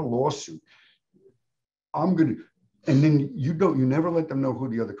 I got a lawsuit. I'm going to, and then you never let them know who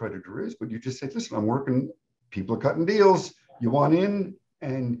the other creditor is, but you just say, listen, I'm working, people are cutting deals. You want in?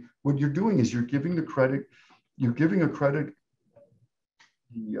 And what you're doing is you're giving you're giving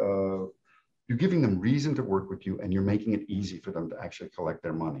them reason to work with you, and you're making it easy for them to actually collect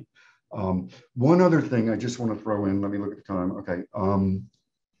their money. One other thing I just want to throw in, let me look at the time. Okay.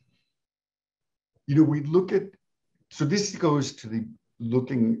 We look at, so this goes to the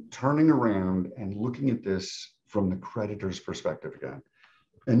turning around and looking at this from the creditor's perspective again.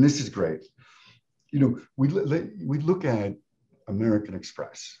 And this is great. We look at American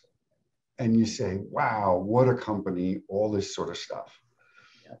Express and you say, wow, what a company, all this sort of stuff.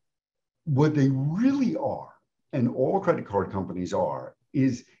 Yeah. What they really are, and all credit card companies are,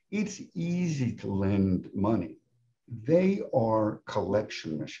 is it's easy to lend money. They are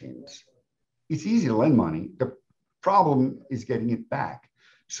collection machines. It's easy to lend money. The problem is getting it back.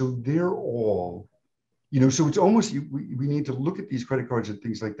 So they're all, so it's almost, we need to look at these credit cards and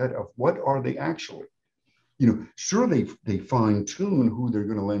things like that of what are they actually? Sure, they fine tune who they're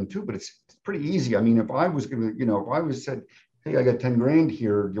going to lend to, but it's pretty easy. I mean, if I was going to, if I was said, hey, I got 10 grand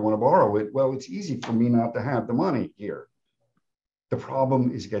here, do you want to borrow it? Well, it's easy for me not to have the money here. The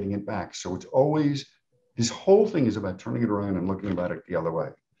problem is getting it back. So it's always, this whole thing is about turning it around and looking about it the other way.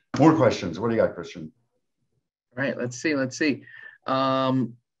 More questions. What do you got, Christian? All right, let's see.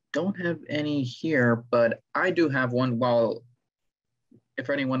 Don't have any here, but I do have one. Well, if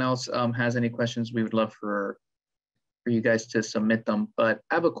anyone else has any questions, we would love for you guys to submit them. But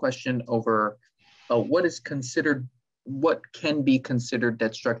I have a question over what can be considered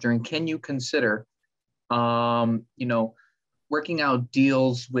debt structuring? Can you consider, working out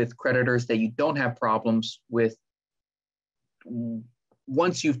deals with creditors that you don't have problems with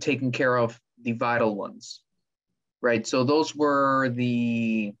once you've taken care of the vital ones, right? So those were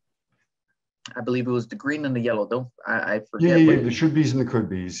I believe it was the green and the yellow. I forget. Yeah, the should be's and the could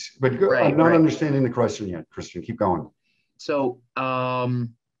be's. But I'm not understanding the question yet, Christian. Keep going. So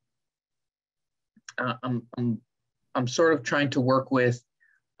I'm sort of trying to work with,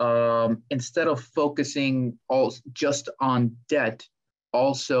 instead of focusing just on debt,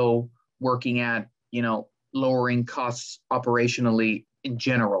 also working at, lowering costs operationally in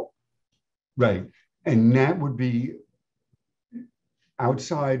general. Right. And that would be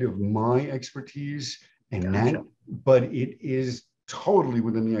outside of my expertise, and Gotcha. but it is totally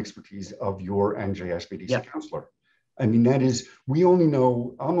within the expertise of your NJSBDC Yep. counselor. I mean, that is, we only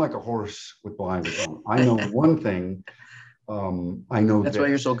know, I'm like a horse with blinders on. I know one thing. I know That's this. why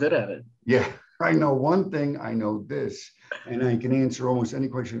you're so good at it. Yeah, I know one thing. I know this, and I can answer almost any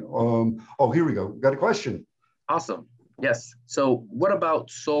question. Oh, here we go. Got a question. Awesome. Yes. So what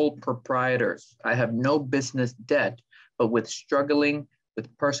about sole proprietors? I have no business debt, but with struggling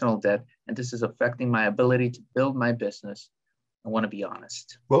with personal debt, and this is affecting my ability to build my business. I want to be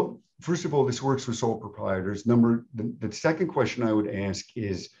honest. Well, first of all, this works for sole proprietors. The second question I would ask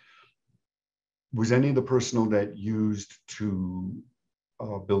is, was any of the personal debt used to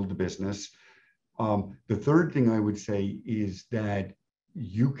build the business? The third thing I would say is that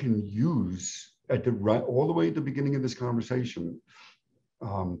you can use all the way at the beginning of this conversation,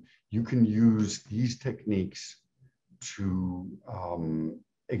 you can use these techniques to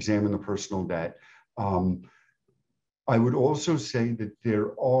examine the personal debt. I would also say that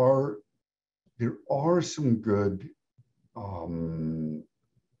there are some good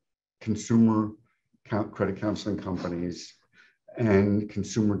consumer credit counseling companies and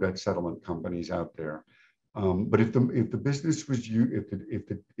consumer debt settlement companies out there. But if the business was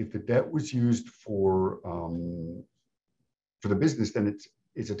if the debt was used for the business, then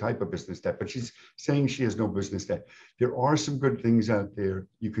it's a type of business debt. But she's saying she has no business debt. There are some good things out there.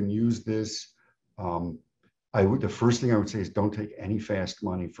 You can use this. The first thing I would say is don't take any fast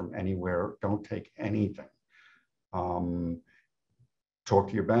money from anywhere. Don't take anything. Talk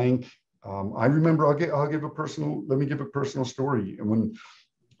to your bank. I remember let me give a personal story. And when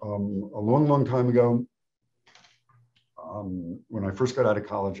a long time ago, when I first got out of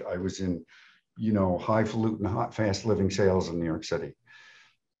college, I was in, highfalutin, hot, fast living sales in New York City.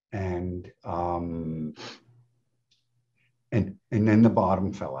 And then the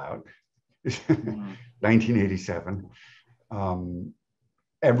bottom fell out. 1987.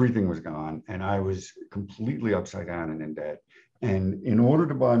 Everything was gone, and I was completely upside down and in debt. And in order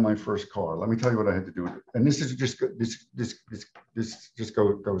to buy my first car, let me tell you what I had to do. And this is just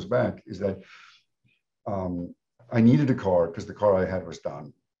goes back, is that I needed a car because the car I had was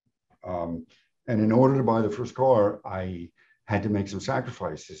done. And in order to buy the first car, I had to make some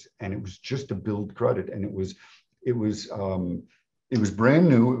sacrifices, and it was just to build credit. And it was brand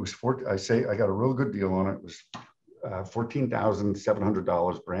new. It was I got a real good deal on it. It was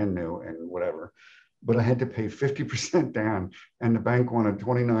 $14,700 brand new and whatever. But I had to pay 50% down, and the bank wanted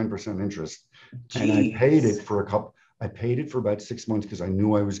 29% interest. Jeez. And I paid it for about 6 months because I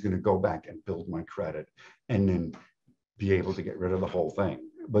knew I was going to go back and build my credit and then be able to get rid of the whole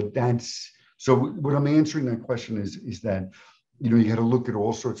thing. But so what I'm answering that question is that, you got to look at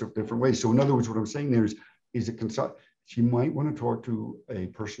all sorts of different ways. So in other words, what I'm saying there is a consult. She might want to talk to a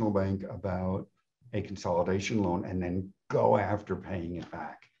personal bank about a consolidation loan and then go after paying it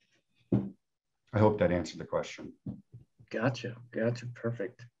back. I hope that answered the question. Gotcha.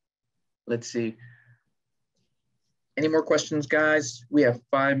 Perfect. Let's see. Any more questions, guys? We have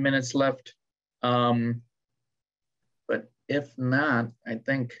 5 minutes left. But if not, I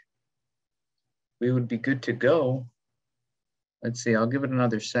think we would be good to go. Let's see. I'll give it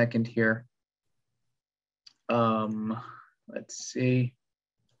another second here. Let's see.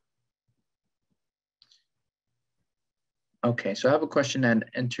 Okay, so I have a question that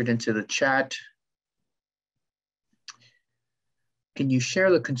entered into the chat. Can you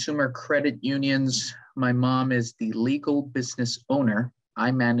share the consumer credit unions? My mom is the legal business owner.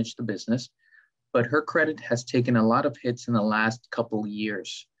 I manage the business, but her credit has taken a lot of hits in the last couple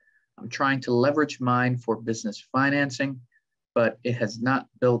years. I'm trying to leverage mine for business financing, but it has not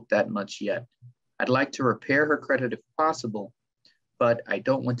built that much yet. I'd like to repair her credit if possible, but I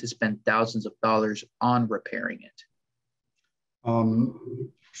don't want to spend thousands of dollars on repairing it.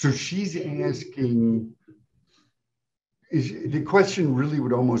 So she's asking, the question really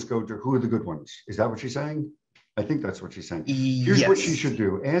would almost go to, who are the good ones? Is that what she's saying? I think that's what she's saying. Here's what she should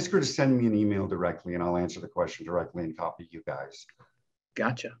do. Ask her to send me an email directly, and I'll answer the question directly and copy you guys.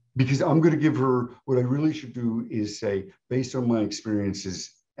 Gotcha. Because I'm going to give her, what I really should do is say, based on my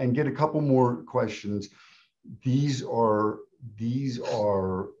experiences, and get a couple more questions. These are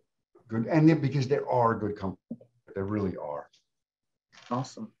good, and because there are good companies, there really are.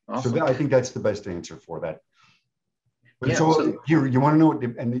 Awesome. So I think that's the best answer for that. But yeah, here, you want to know what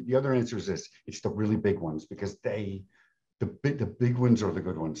and the other answer is this: it's the really big ones, because the big ones are the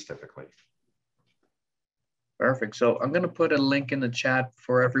good ones typically. Perfect. So I'm going to put a link in the chat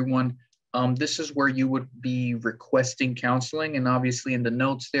for everyone. This is where you would be requesting counseling, and obviously in the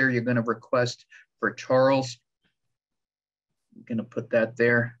notes there, you're going to request for Charles. I'm going to put that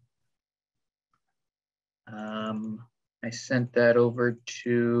there. I sent that over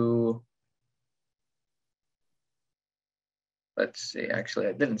to, let's see, actually,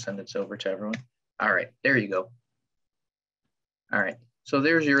 I didn't send it over to everyone. All right, there you go. All right, so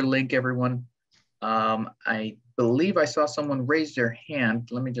there's your link, everyone. I believe I saw someone raise their hand.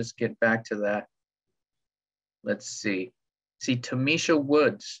 Let me just get back to that. Let's see. See, Tamisha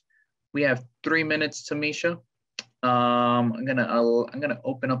Woods. We have 3 minutes, Tamisha. I'm gonna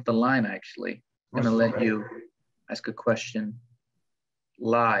open up the line actually. I'm gonna let you ask a question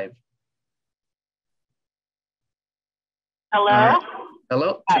live. Hello?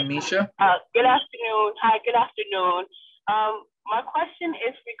 Hello, Tamisha. Good afternoon. Hi, good afternoon. My question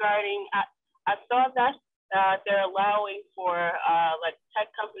is regarding, I saw that they're allowing for like tech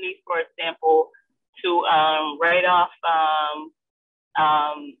companies, for example, to write off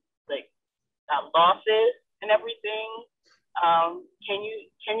losses and everything. Can you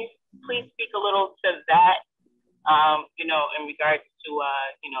please speak a little to that, in regards to,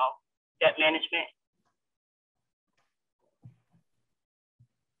 debt management?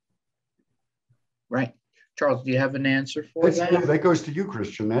 Right. Charles, do you have an answer for that? Yeah, that goes to you,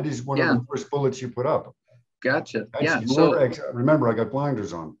 Christian. That is one of the first bullets you put up. Gotcha. That's remember, I got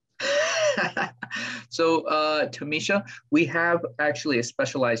blinders on. So, Tamisha, we have actually a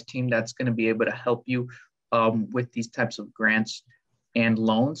specialized team that's going to be able to help you with these types of grants and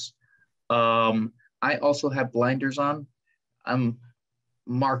loans. I also have blinders on. I'm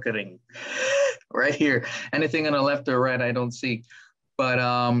marketing right here. Anything on the left or right, I don't see. But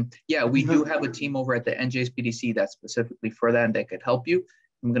yeah, we do have a team over at the NJSBDC that's specifically for that and that could help you.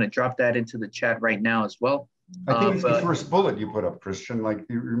 I'm going to drop that into the chat right now as well. I think it's the first bullet you put up, Christian. Like,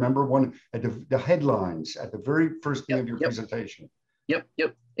 you remember one at the headlines at the very first thing of your presentation. Yep,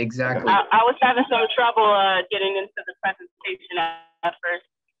 exactly. I was having some trouble getting into the presentation at first.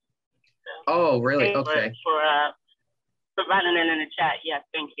 Oh, really? Okay. For providing it in the chat. Yes,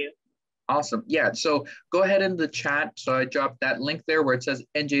 thank you. Awesome. Yeah, so go ahead in the chat. So I dropped that link there where it says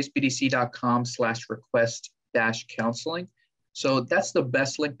njsbdc.com/request-counseling. So that's the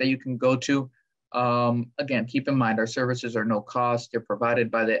best link that you can go to. Again, keep in mind, our services are no cost. They're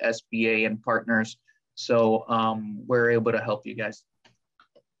provided by the SBA and partners. So we're able to help you guys.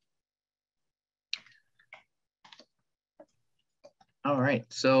 All right,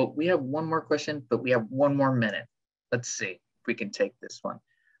 so we have one more question, but we have 1 more minute. Let's see if we can take this one.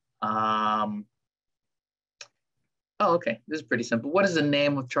 Oh, okay, this is pretty simple. What is the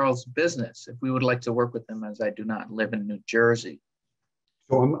name of Charles' business if we would like to work with him, as I do not live in New Jersey?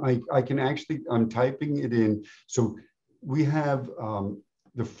 So I'm typing it in. So we have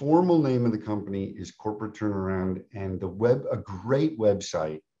the formal name of the company is Corporate Turnaround, and a great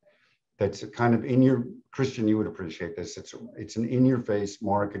website that's kind of in your, Christian, you would appreciate this. It's an in-your-face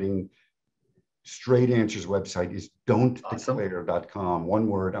marketing, straight answers website is don'tdeclare.com. One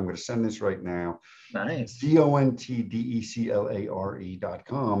word. I'm going to send this right now. Nice.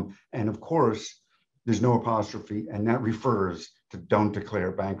 DONTDECLARE.com. And of course, there's no apostrophe, and that refers to don't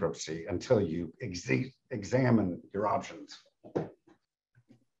declare bankruptcy until you examine your options.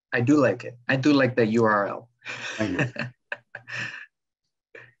 I do like it. I do like that URL. Thank you.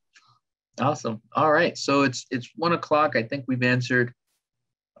 Awesome. All right. So it's 1 o'clock. I think we've answered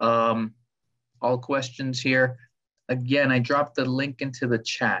all questions here. Again, I dropped the link into the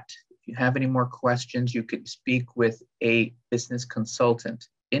chat. If you have any more questions, you could speak with a business consultant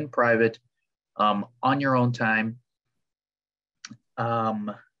in private on your own time.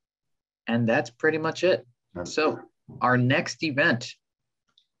 And that's pretty much it. So our next event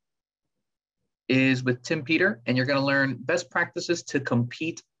is with Tim Peter, and you're going to learn best practices to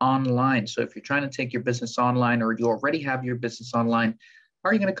compete online. So if you're trying to take your business online, or you already have your business online, how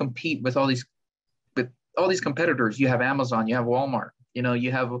are you going to compete with all these competitors? You have Amazon, you have Walmart,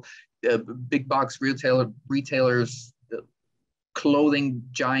 you have big box retailers, clothing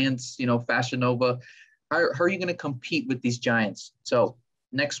giants, Fashion Nova. How are you going to compete with these giants? So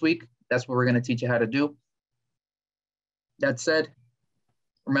next week, that's what we're going to teach you how to do. That said,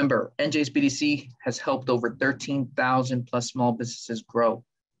 remember, NJSBDC has helped over 13,000 plus small businesses grow.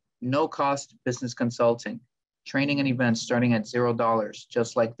 No cost business consulting, training and events starting at $0,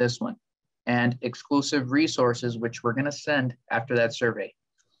 just like this one, and exclusive resources, which we're going to send after that survey.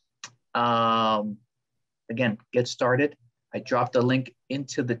 Again, get started. I dropped a link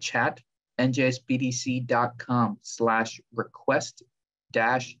into the chat,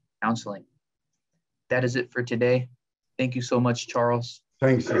 njsbdc.com/request-counseling. That is it for today. Thank you so much, Charles.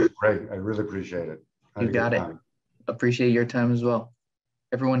 Thanks. It was great. I really appreciate it. You got it. Appreciate your time as well.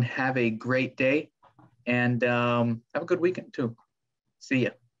 Everyone have a great day and have a good weekend too. See ya.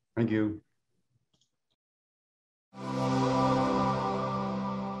 Thank you.